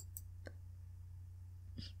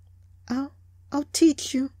 I'll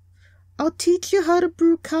teach you. I'll teach you how to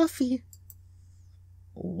brew coffee.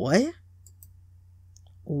 What?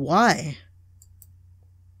 Why?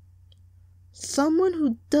 Someone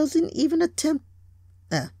who doesn't even attempt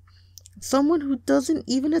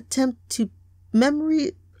to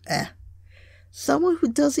memorize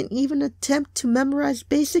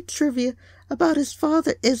basic trivia about his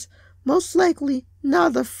father is most likely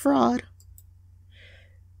not a fraud.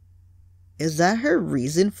 Is that her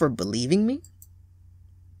reason for believing me?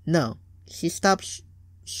 No, she stopped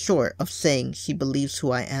short of saying she believes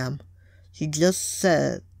who I am. She just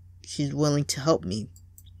said she's willing to help me.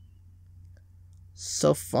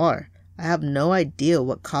 So far, I have no idea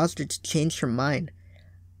what caused her to change her mind.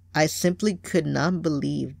 I simply could not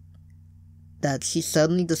believe that she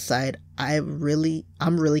suddenly decided I'm really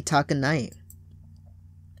Taka Knight.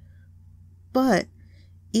 But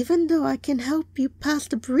even though I can help you pass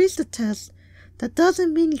the barista test, that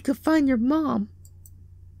doesn't mean you can find your mom.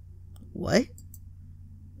 What?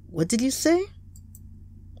 What did you say?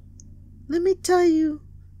 Let me tell you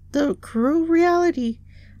the cruel reality.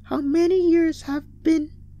 How many years you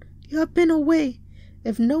have been away.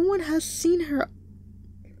 If no one has seen her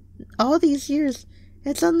all these years,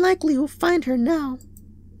 it's unlikely we'll find her now.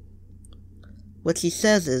 What she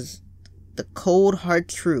says is the cold, hard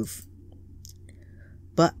truth.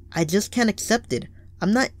 But I just can't accept it.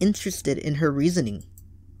 I'm not interested in her reasoning.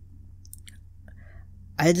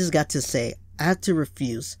 I just got to say, I have to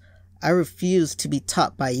refuse. I refuse to be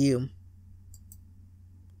taught by you.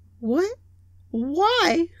 What?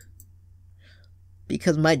 Why?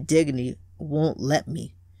 Because my dignity won't let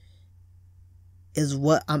me, is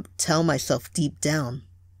what I'm telling myself deep down.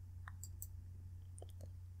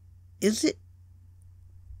 Isn't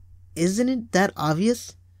it that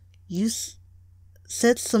obvious? You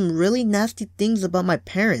said some really nasty things about my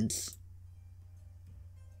parents.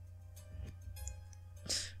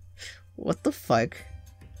 What the fuck?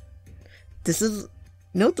 This is...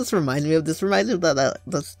 You know what this reminds me of? This reminds me of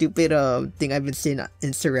the stupid thing I've been seeing on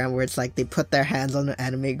Instagram where it's like they put their hands on the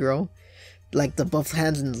anime girl. Like the both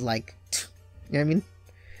hands and like... You know what I mean?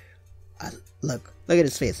 Look at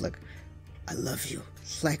his face, look. I love you.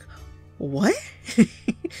 She's like, what?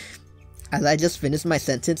 As I just finished my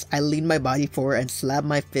sentence, I lean my body forward and slap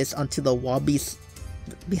my fist onto the wall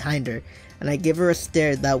behind her. And I give her a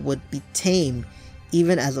stare that would be tame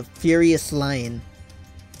even as a furious lion.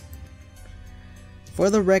 For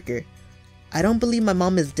the record, I don't believe my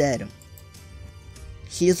mom is dead.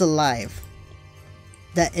 She is alive.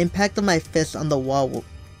 That impact of my fist on the wall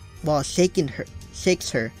while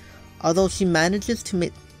shakes her. Although she manages to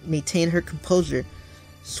maintain her composure,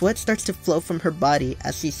 sweat starts to flow from her body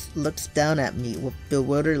as she looks down at me with a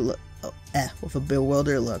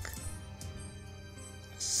bewildered look.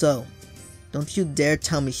 So, don't you dare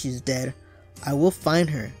tell me she's dead. I will find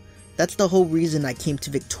her. That's the whole reason I came to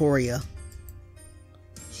Victoria.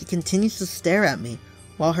 She continues to stare at me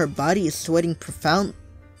while her body is sweating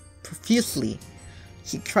profusely.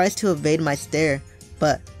 She tries to evade my stare,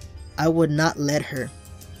 but I would not let her.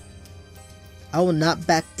 I will not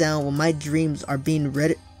back down when my dreams are being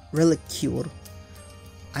ridiculed.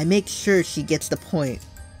 I make sure she gets the point.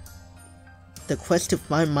 The quest to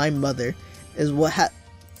find my mother is what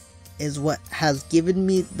has given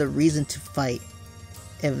me the reason to fight.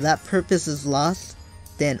 If that purpose is lost,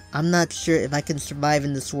 then I'm not sure if I can survive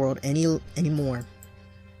in this world anymore.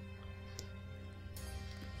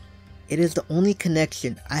 It is the only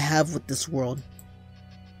connection I have with this world.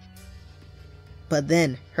 But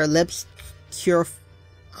then, her lips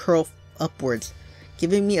curl upwards,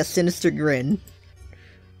 giving me a sinister grin.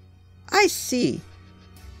 I see.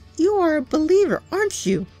 You are a believer, aren't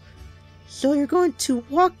you? So you're going to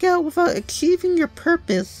walk out without achieving your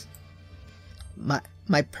purpose.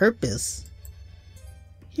 My purpose?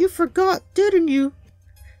 You forgot, didn't you?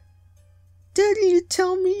 Didn't you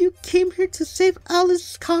tell me you came here to save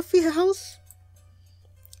Alice's coffee house?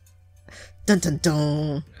 Dun dun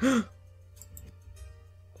dun.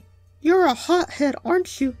 You're a hothead,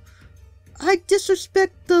 aren't you? I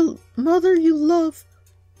disrespect the mother you love,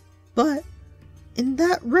 but in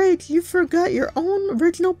that rage you forgot your own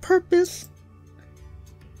original purpose.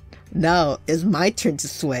 Now it's my turn to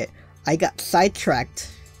sweat. I got sidetracked.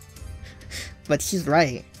 But she's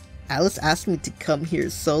right. Alice asked me to come here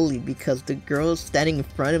solely because the girl standing in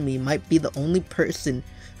front of me might be the only person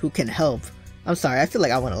who can help. I'm sorry, I feel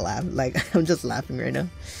like I want to laugh. Like, I'm just laughing right now.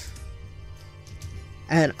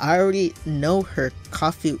 And I already know her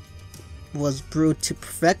coffee was brewed to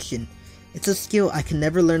perfection. It's a skill I can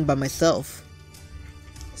never learn by myself.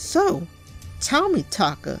 So, tell me,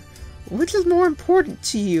 Taka, which is more important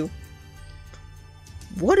to you?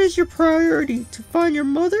 What is your priority, to find your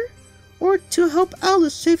mother, or to help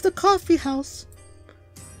Alice save the coffee house?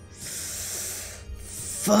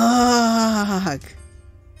 Fuck!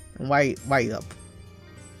 Why are you up?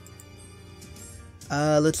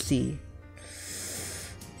 Let's see.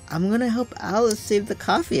 I'm gonna help Alice save the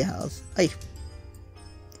coffee house. I'm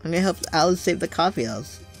gonna help Alice save the coffee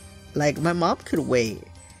house. Like, my mom could wait.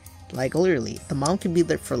 Like, literally, the mom could be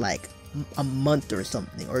there for like a month or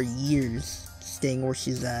something, or years, staying where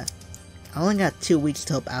she's at. I only got 2 weeks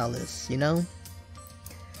to help Alice, you know?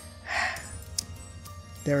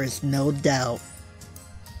 There is no doubt.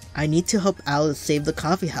 I need to help Alice save the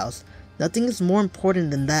coffee house. Nothing is more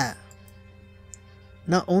important than that.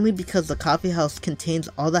 Not only because the coffee house contains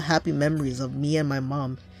all the happy memories of me and my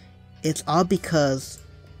mom, it's all because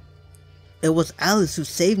it was Alice who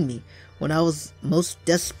saved me when I was most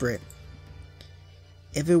desperate.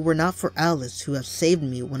 If it were not for Alice who have saved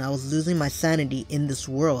me when I was losing my sanity in this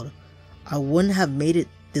world, I wouldn't have made it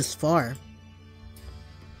this far.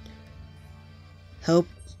 Help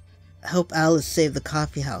Alice save the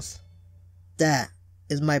coffee house. That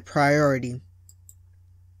is my priority.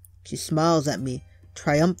 She smiles at me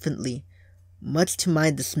triumphantly, much to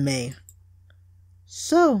my dismay.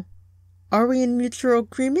 So, are we in mutual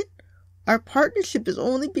agreement? Our partnership is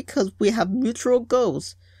only because we have mutual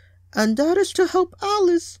goals, and that is to help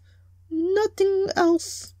Alice, nothing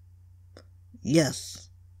else. Yes,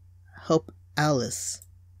 help Alice.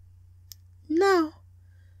 Now,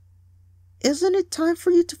 isn't it time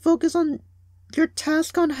for you to focus on your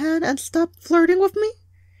task on hand and stop flirting with me?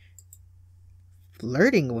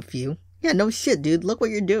 Flirting with you? Yeah, no shit, dude. Look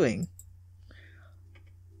what you're doing.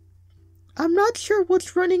 I'm not sure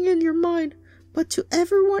what's running in your mind, but to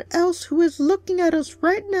everyone else who is looking at us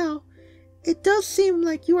right now, it does seem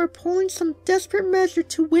like you are pulling some desperate measure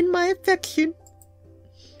to win my affection.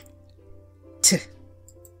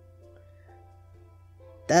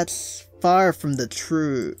 That's far from the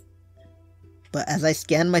truth. But as I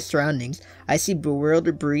scan my surroundings, I see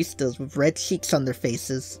bewildered baristas with red cheeks on their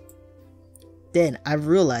faces. Then I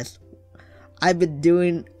realized I've been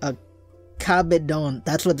doing a cabedon.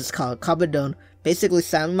 That's what it's called, cabedon. Basically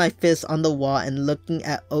slamming my fist on the wall and looking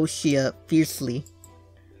at Oshia fiercely.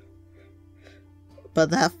 But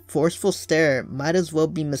that forceful stare might as well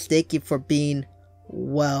be mistaken for being,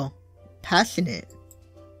 well, passionate.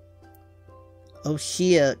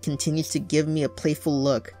 Oshia continues to give me a playful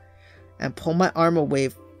look and pull my arm away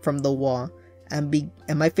from the wall, and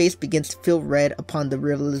my face begins to feel red upon the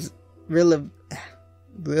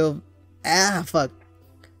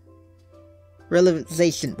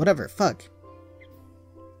realization. Whatever, fuck.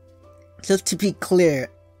 Just to be clear,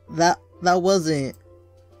 that wasn't.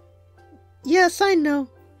 Yes, I know.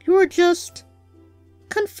 You were just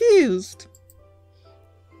confused.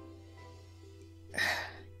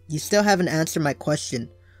 You still haven't answered my question.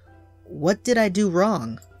 What did I do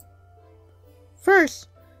wrong? First,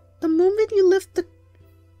 the moment you lift the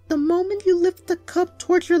cup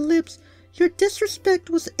towards your lips, your disrespect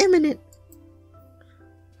was imminent.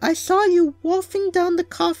 I saw you wolfing down the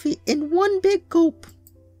coffee in one big gulp.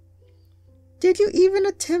 Did you even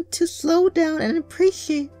attempt to slow down and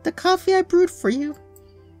appreciate the coffee I brewed for you?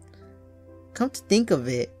 Come to think of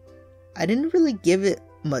it, I didn't really give it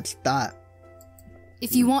much thought.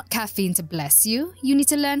 If you want caffeine to bless you, you need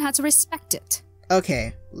to learn how to respect it.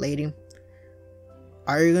 Okay, lady.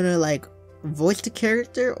 Are you gonna, voice the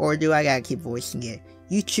character, or do I gotta keep voicing it?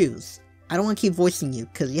 You choose. I don't want to keep voicing you,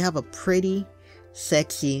 because you have a pretty,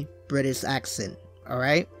 sexy British accent,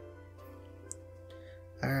 alright?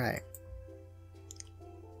 Alright.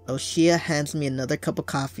 Oshia hands me another cup of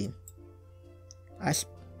coffee.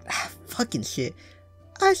 Fucking shit.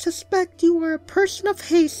 I suspect you are a person of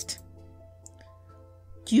haste.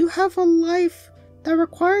 Do you have a life that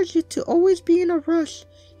requires you to always be in a rush?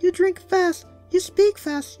 You drink fast, you speak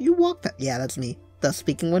fast, you walk fast. Yeah, that's me. The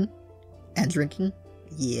speaking one. And drinking.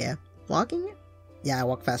 Yeah. Walking? Yeah, I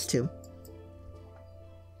walk fast too.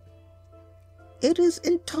 It is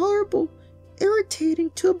intolerable,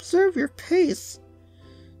 irritating to observe your pace.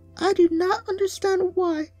 I do not understand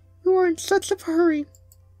why you are in such a hurry.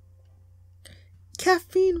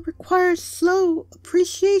 Caffeine requires slow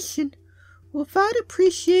appreciation. Without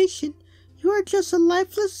appreciation, you are just a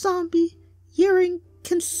lifeless zombie, yearning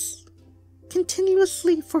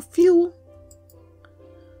continuously for fuel.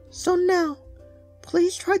 So now,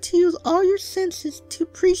 please try to use all your senses to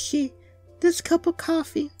appreciate this cup of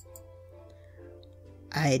coffee.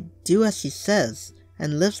 I do as she says,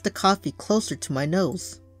 and lifts the coffee closer to my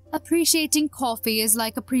nose. Appreciating coffee is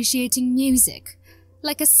like appreciating music,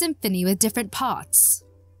 like a symphony with different parts.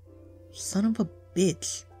 Son of a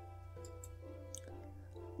bitch.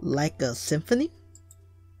 Like a symphony?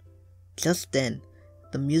 Just then,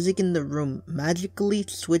 the music in the room magically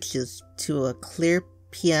switches to a clear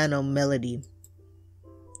piano melody.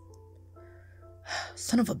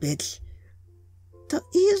 Son of a bitch. The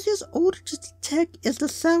easiest odor to detect is the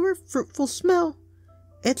sour, fruitful smell.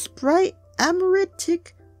 Its bright,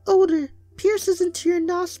 amarettic odor pierces into your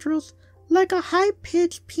nostrils like a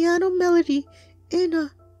high-pitched piano melody in a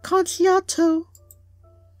concerto.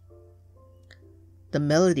 The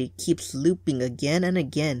melody keeps looping again and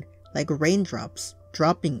again, like raindrops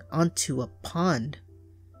dropping onto a pond.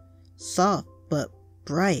 Soft but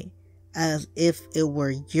bright, as if it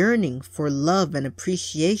were yearning for love and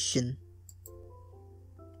appreciation.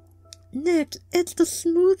 Next, it's the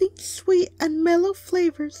smoothing, sweet, and mellow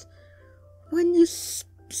flavors. When you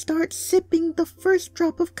start sipping the first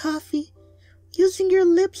drop of coffee, using your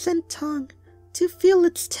lips and tongue to feel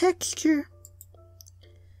its texture.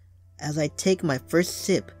 As I take my first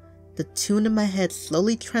sip, the tune in my head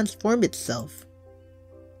slowly transformed itself.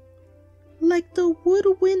 Like the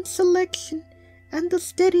woodwind selection and the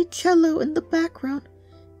steady cello in the background,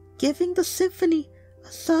 giving the symphony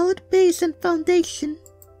a solid base and foundation.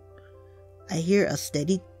 I hear a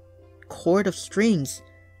steady chord of strings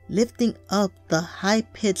lifting up the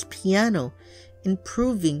high-pitched piano,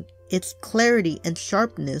 improving its clarity and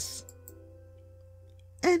sharpness.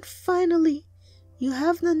 And finally, you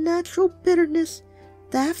have the natural bitterness,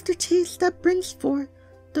 the aftertaste that brings forth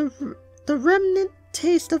the remnant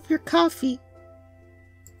taste of your coffee.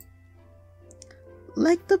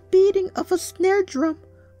 Like the beating of a snare drum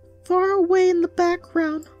far away in the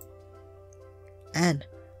background. And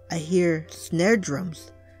I hear snare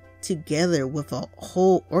drums together with a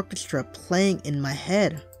whole orchestra playing in my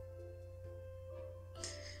head.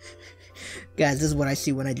 Guys, this is what I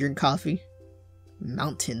see when I drink coffee.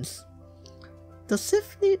 Mountains. The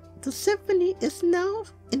symphony is now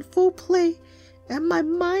in full play, and my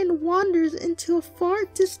mind wanders into a far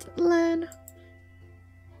distant land.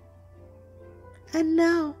 And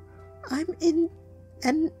now, am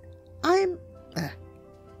I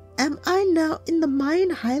now in the Mayan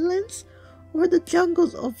highlands or the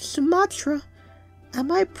jungles of Sumatra?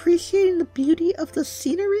 Am I appreciating the beauty of the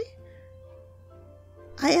scenery?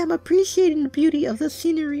 I am appreciating the beauty of the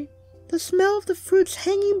scenery, the smell of the fruits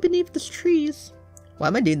hanging beneath the trees. Why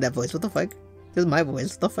am I doing that voice? What the fuck? This is my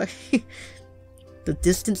voice. What the fuck? The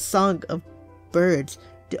distant song of birds,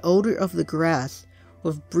 the odor of the grass,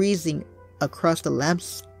 with breezing across the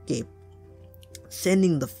landscape,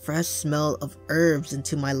 sending the fresh smell of herbs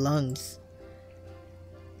into my lungs.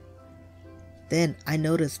 Then I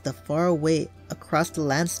noticed that far away across the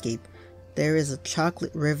landscape there is a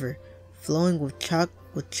chocolate river flowing with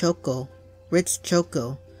rich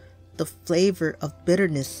choco. The flavor of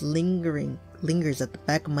bitterness lingers at the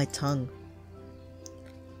back of my tongue.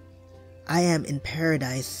 I am in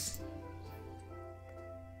paradise.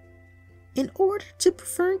 In order to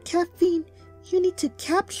prefer caffeine, you need to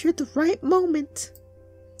capture the right moment.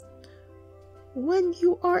 When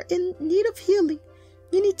you are in need of healing,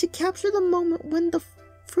 you need to capture the moment when the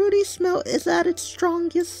fruity smell is at its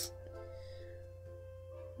strongest.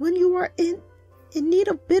 When you are in need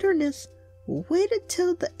of bitterness, wait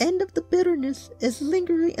until the end of the bitterness is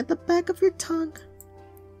lingering at the back of your tongue.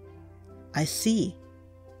 I see.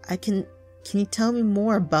 Can you tell me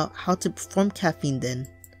more about how to perform caffeine then?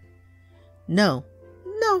 No,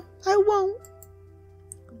 I won't.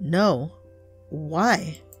 No?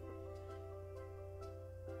 Why?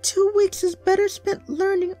 2 weeks is better spent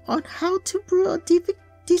learning on how to brew a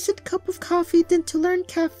decent cup of coffee than to learn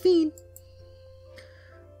caffeine.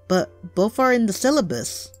 But both are in the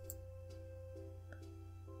syllabus.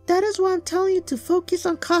 That is why I'm telling you to focus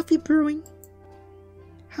on coffee brewing.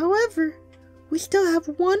 However, we still have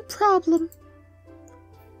one problem.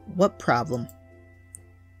 What problem?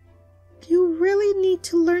 You really need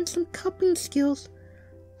to learn some cupping skills.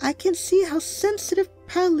 I can see you have a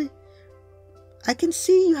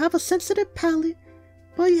sensitive palate,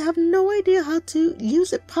 but you have no idea how to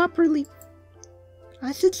use it properly.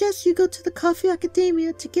 I suggest you go to the Coffee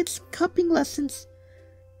Academia to get some cupping lessons.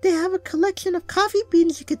 They have a collection of coffee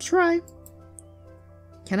beans you could try.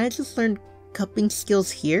 Can I just learn cupping skills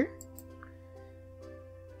here?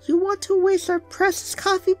 You want to waste our precious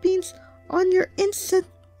coffee beans on your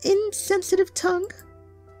insensitive tongue?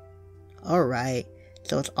 Alright,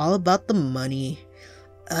 so it's all about the money.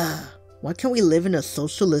 Why can't we live in a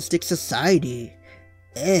socialistic society?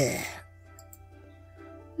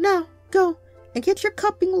 Now, go and get your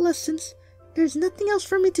cupping lessons. There's nothing else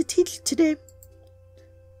for me to teach you today.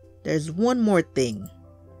 There's one more thing.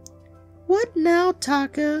 What now,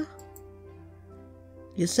 Taka?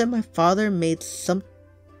 You said my father made some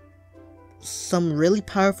really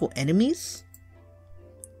powerful enemies?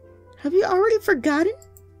 Have you already forgotten?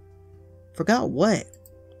 Forgot what?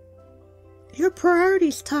 Your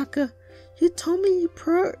priorities, Taka. You told me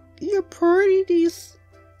your priorities.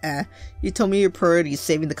 You told me your priority is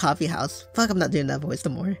saving the coffee house. Fuck, I'm not doing that voice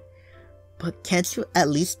no more. But can't you at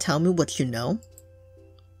least tell me what you know?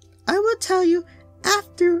 I will tell you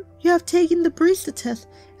after you have taken the barista test.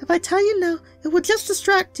 If I tell you now, it will just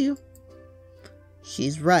distract you.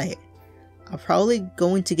 She's right. I'm probably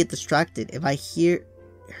going to get distracted if I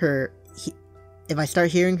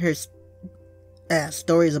start hearing her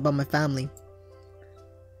stories about my family.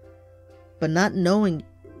 But not knowing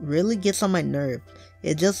really gets on my nerve.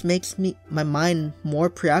 It just makes my mind more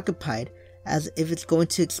preoccupied, as if it's going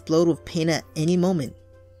to explode with pain at any moment.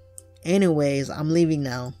 Anyways, I'm leaving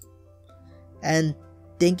now. And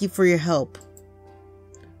thank you for your help. ...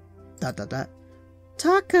 Taka.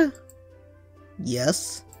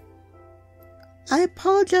 Yes? I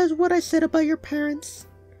apologize what I said about your parents.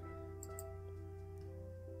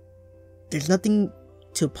 There's nothing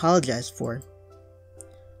to apologize for.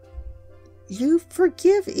 You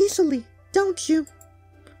forgive easily, don't you?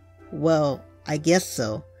 Well, I guess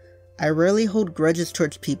so. I rarely hold grudges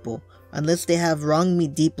towards people unless they have wronged me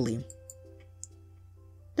deeply.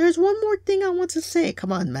 There's one more thing I want to say.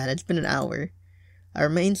 Come on, man, it's been an hour. I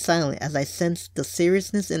remain silent as I sense the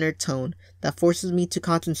seriousness in her tone that forces me to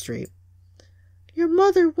concentrate. Your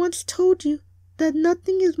mother once told you that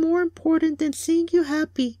nothing is more important than seeing you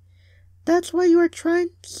happy. That's why you are trying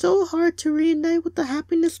so hard to reunite with the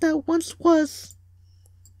happiness that once was.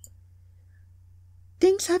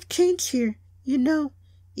 Things have changed here, you know.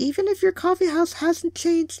 Even if your coffee house hasn't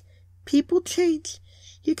changed, people change.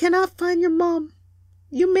 You cannot find your mom.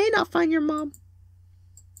 You may not find your mom.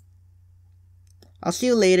 I'll see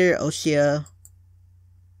you later, Oshia.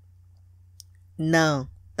 Now,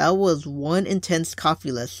 that was one intense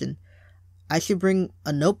coffee lesson. I should bring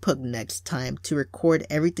a notebook next time to record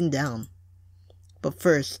everything down. But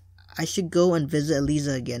first, I should go and visit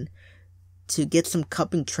Eliza again to get some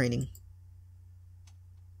cupping training.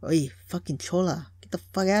 Oi, fucking chola, get the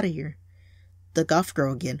fuck out of here. The goth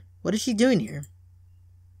girl again. What is she doing here?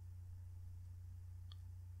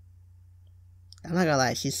 I'm not gonna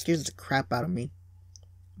lie, she scares the crap out of me.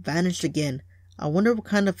 Vanished again. I wonder what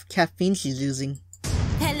kind of caffeine she's using.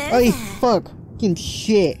 Hello. Oi, fuck. Fucking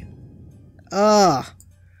shit. Ugh.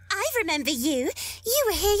 I remember you. You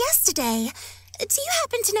were here yesterday. Do you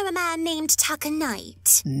happen to know a man named Taka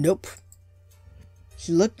Knight? Nope.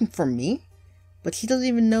 She's looking for me? But she doesn't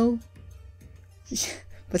even know.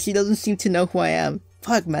 But she doesn't seem to know who I am.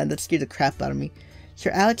 Fuck, man, that scared the crap out of me. Sir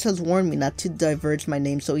Alex has warned me not to diverge my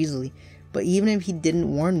name so easily. But even if he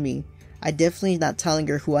didn't warn me, I definitely not telling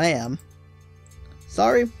her who I am.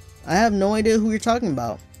 Sorry, I have no idea who you're talking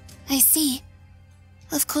about. I see.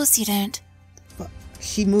 Of course you don't. But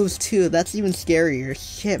she moves too, that's even scarier.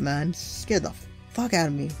 Shit, man, scared the fuck out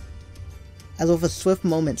of me. As with a swift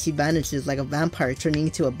moment, she vanishes like a vampire turning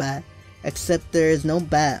into a bat. Except there is no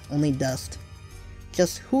bat, only dust.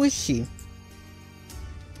 Just who is she?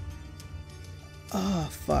 Oh,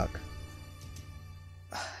 fuck.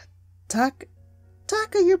 Taka,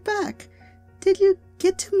 you're back. Did you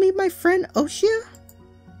get to meet my friend Oshia?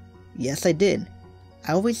 Yes, I did.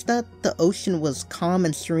 I always thought the ocean was a calm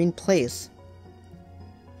and serene place.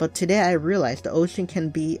 But today I realized the ocean can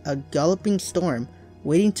be a galloping storm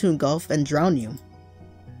waiting to engulf and drown you.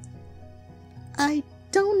 I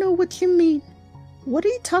don't know what you mean. What are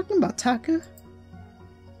you talking about, Taka?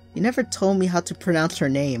 You never told me how to pronounce her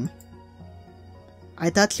name. I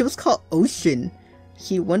thought she was called Ocean.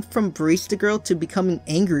 She went from barista girl to becoming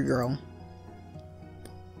angry girl.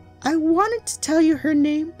 I wanted to tell you her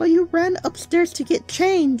name, but you ran upstairs to get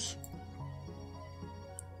change.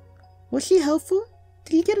 Was she helpful?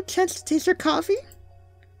 Did you get a chance to taste her coffee?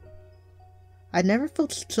 I never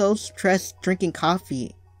felt so stressed drinking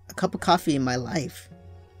coffee, a cup of coffee in my life.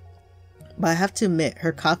 But I have to admit,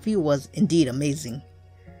 her coffee was indeed amazing.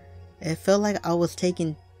 It felt like I was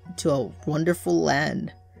taken to a wonderful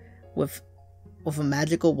land with a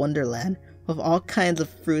magical wonderland with all kinds of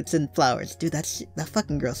fruits and flowers. Dude, that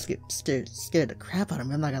fucking girl scared the crap out of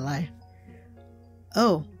me, I'm not gonna lie.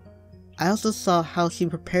 Oh, I also saw how she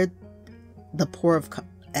prepared the pour of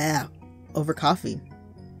over coffee.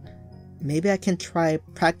 Maybe I can try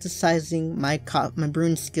practicing my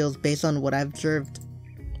brewing skills based on what I've observed.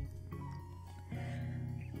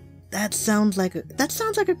 That sounds like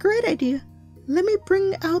a great idea. Let me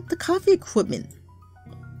bring out the coffee equipment.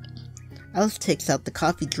 Alice takes out the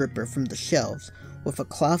coffee dripper from the shelves with a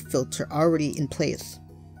cloth filter already in place.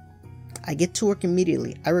 I get to work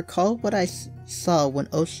immediately. I recall what I saw when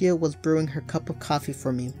Oshia was brewing her cup of coffee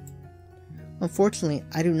for me. Unfortunately,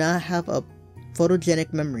 I do not have a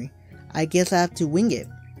photogenic memory. I guess I have to wing it.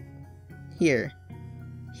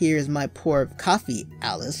 Here's my pour of coffee,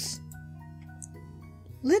 Alice.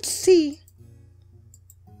 Let's see.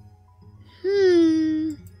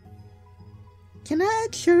 Can I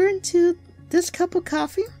add sugar into this cup of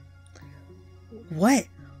coffee? What?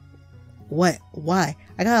 Why?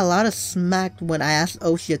 I got a lot of smacked when I asked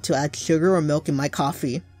Oshia to add sugar or milk in my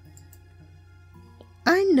coffee.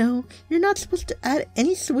 I know, you're not supposed to add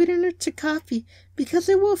any sweetener to coffee because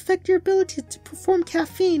it will affect your ability to perform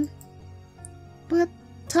caffeine. But,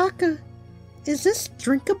 Taka, is this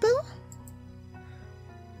drinkable?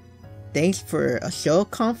 Thanks for a show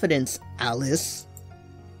of confidence, Alice.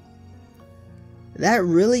 That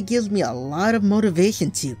really gives me a lot of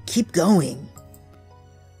motivation to keep going.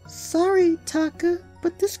 Sorry, Taka,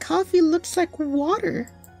 but this coffee looks like water.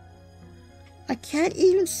 I can't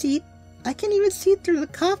even see I can't even see through the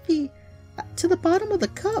coffee to the bottom of the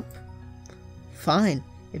cup. Fine.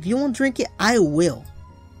 If you won't drink it, I will.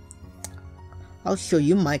 I'll show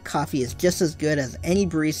you my coffee is just as good as any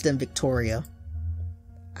barista in Victoria.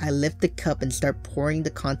 I lift the cup and start pouring the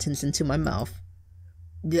contents into my mouth.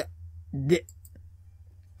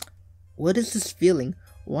 What is this feeling?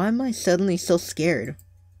 Why am I suddenly so scared?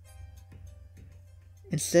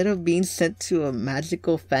 Instead of being sent to a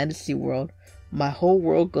magical fantasy world, my whole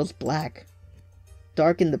world goes black.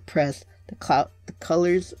 Dark and depressed, the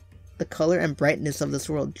color and brightness of this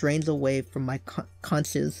world drains away from my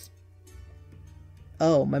conscience.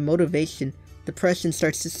 Oh, my motivation. Depression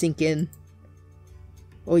starts to sink in.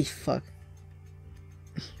 Oy, fuck.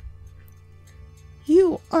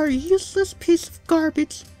 You are a useless piece of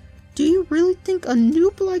garbage. Do you really think a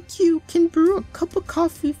noob like you can brew a cup of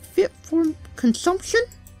coffee fit for consumption?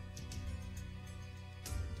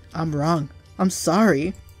 I'm wrong. I'm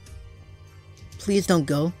sorry. Please don't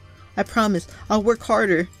go. I promise I'll work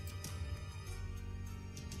harder.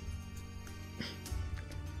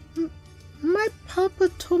 My papa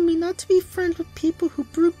told me not to be friends with people who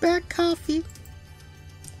brew bad coffee.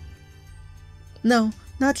 No,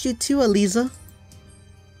 not you too, Eliza.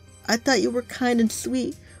 I thought you were kind and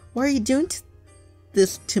sweet. Why are you doing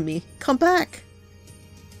this to me? Come back.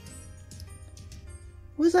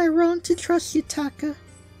 Was I wrong to trust you, Taka?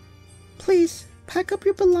 Please, pack up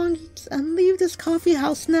your belongings and leave this coffee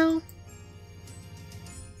house now.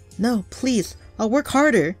 No, please. I'll work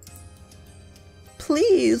harder.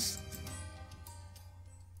 Please.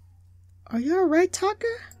 Are you alright, Taka?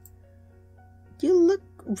 You look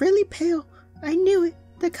really pale. I knew it.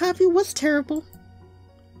 The coffee was terrible.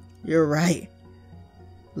 You're right.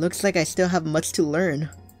 Looks like I still have much to learn.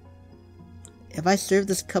 If I serve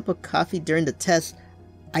this cup of coffee during the test,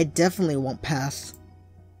 I definitely won't pass.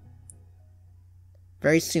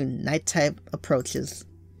 Very soon, nighttime approaches.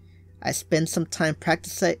 I spend some time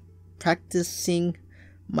practicing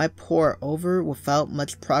my pour over without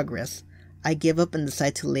much progress. I give up and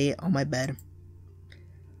decide to lay on my bed.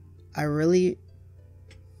 I really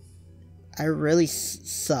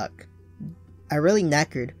suck. I really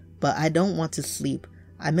knackered, but I don't want to sleep.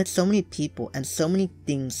 I met so many people and so many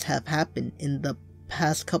things have happened in the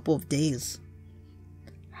past couple of days.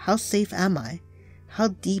 How safe am I? How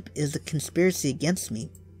deep is the conspiracy against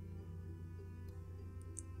me?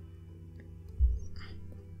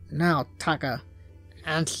 Now, Taka,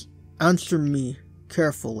 answer me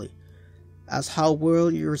carefully, as how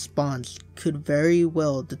well your response could very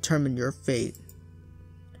well determine your fate.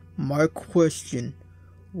 My question,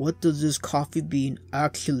 what does this coffee bean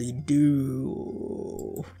actually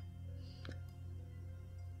do?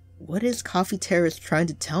 What is Coffee Terrace trying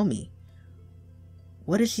to tell me?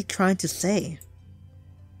 What is she trying to say?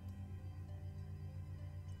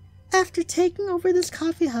 After taking over this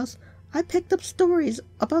coffee house, I picked up stories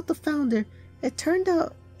about the founder. It turned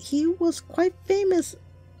out he was quite famous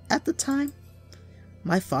at the time.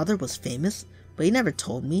 My father was famous, but he never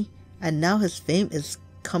told me, and now his fame is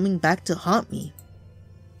coming back to haunt me.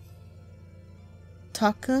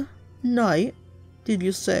 Taka Knight, did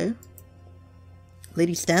you say?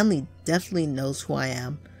 Lady Stanley definitely knows who I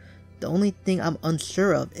am. The only thing I'm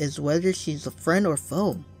unsure of is whether she's a friend or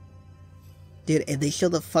foe. Dude, if they show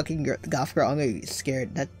the fucking goth girl, I'm gonna be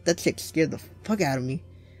scared. That chick scared the fuck out of me.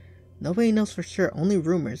 Nobody knows for sure, only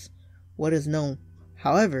rumors. What is known,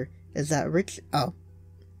 however, is that Richter Knight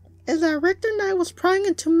was prying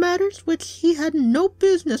into matters which he had no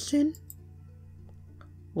business in.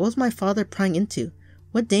 What was my father prying into?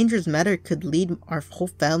 What dangerous matter could lead our whole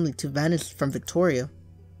family to vanish from Victoria?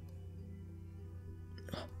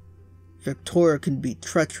 Victoria can be a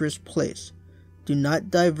treacherous place. Do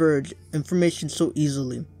not divulge information so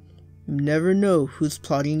easily. You never know who's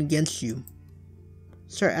plotting against you.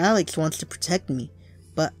 Sir Alex wants to protect me,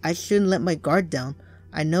 but I shouldn't let my guard down.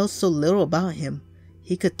 I know so little about him.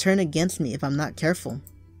 He could turn against me if I'm not careful.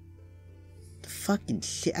 Fucking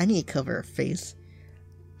shit, I need to cover her face.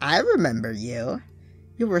 I remember you.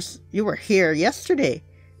 You were here yesterday.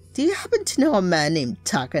 Do you happen to know a man named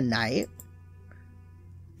Taka Knight?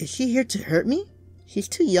 Is she here to hurt me? She's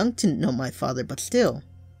too young to know my father, but still.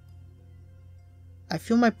 I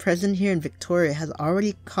feel my presence here in Victoria has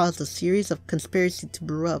already caused a series of conspiracies to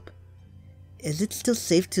brew up. Is it still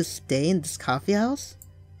safe to stay in this coffee house?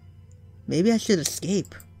 Maybe I should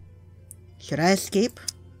escape. Should I escape?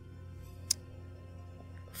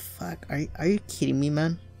 Fuck, are you kidding me,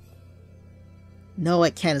 man? No,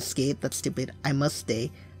 I can't escape. That's stupid. I must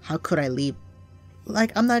stay. How could I leave?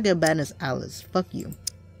 Like, I'm not gonna abandon Alice. Fuck you.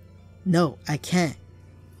 No, I can't.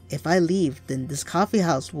 If I leave, then this coffee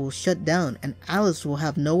house will shut down and Alice will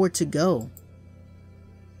have nowhere to go.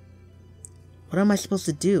 What am I supposed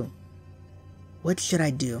to do? What should I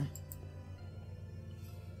do?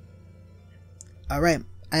 Alright,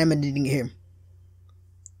 I am ending it here.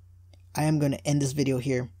 I am going to end this video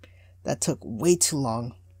here. That took way too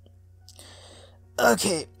long.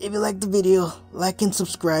 Okay, if you liked the video, like and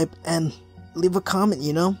subscribe and leave a comment,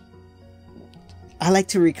 you know? I like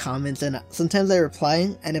to read comments and sometimes I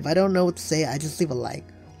reply, and if I don't know what to say, I just leave a like.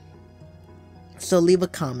 So leave a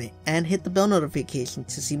comment and hit the bell notification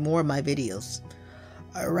to see more of my videos.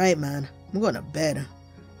 Alright man, I'm going to bed.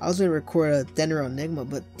 I was going to record a Denver Enigma,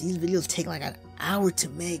 but these videos take like an hour to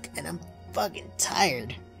make and I'm fucking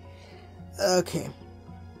tired. Okay,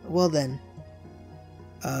 well then,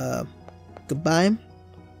 goodbye,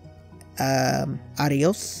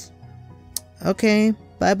 adios. Okay,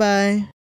 bye bye.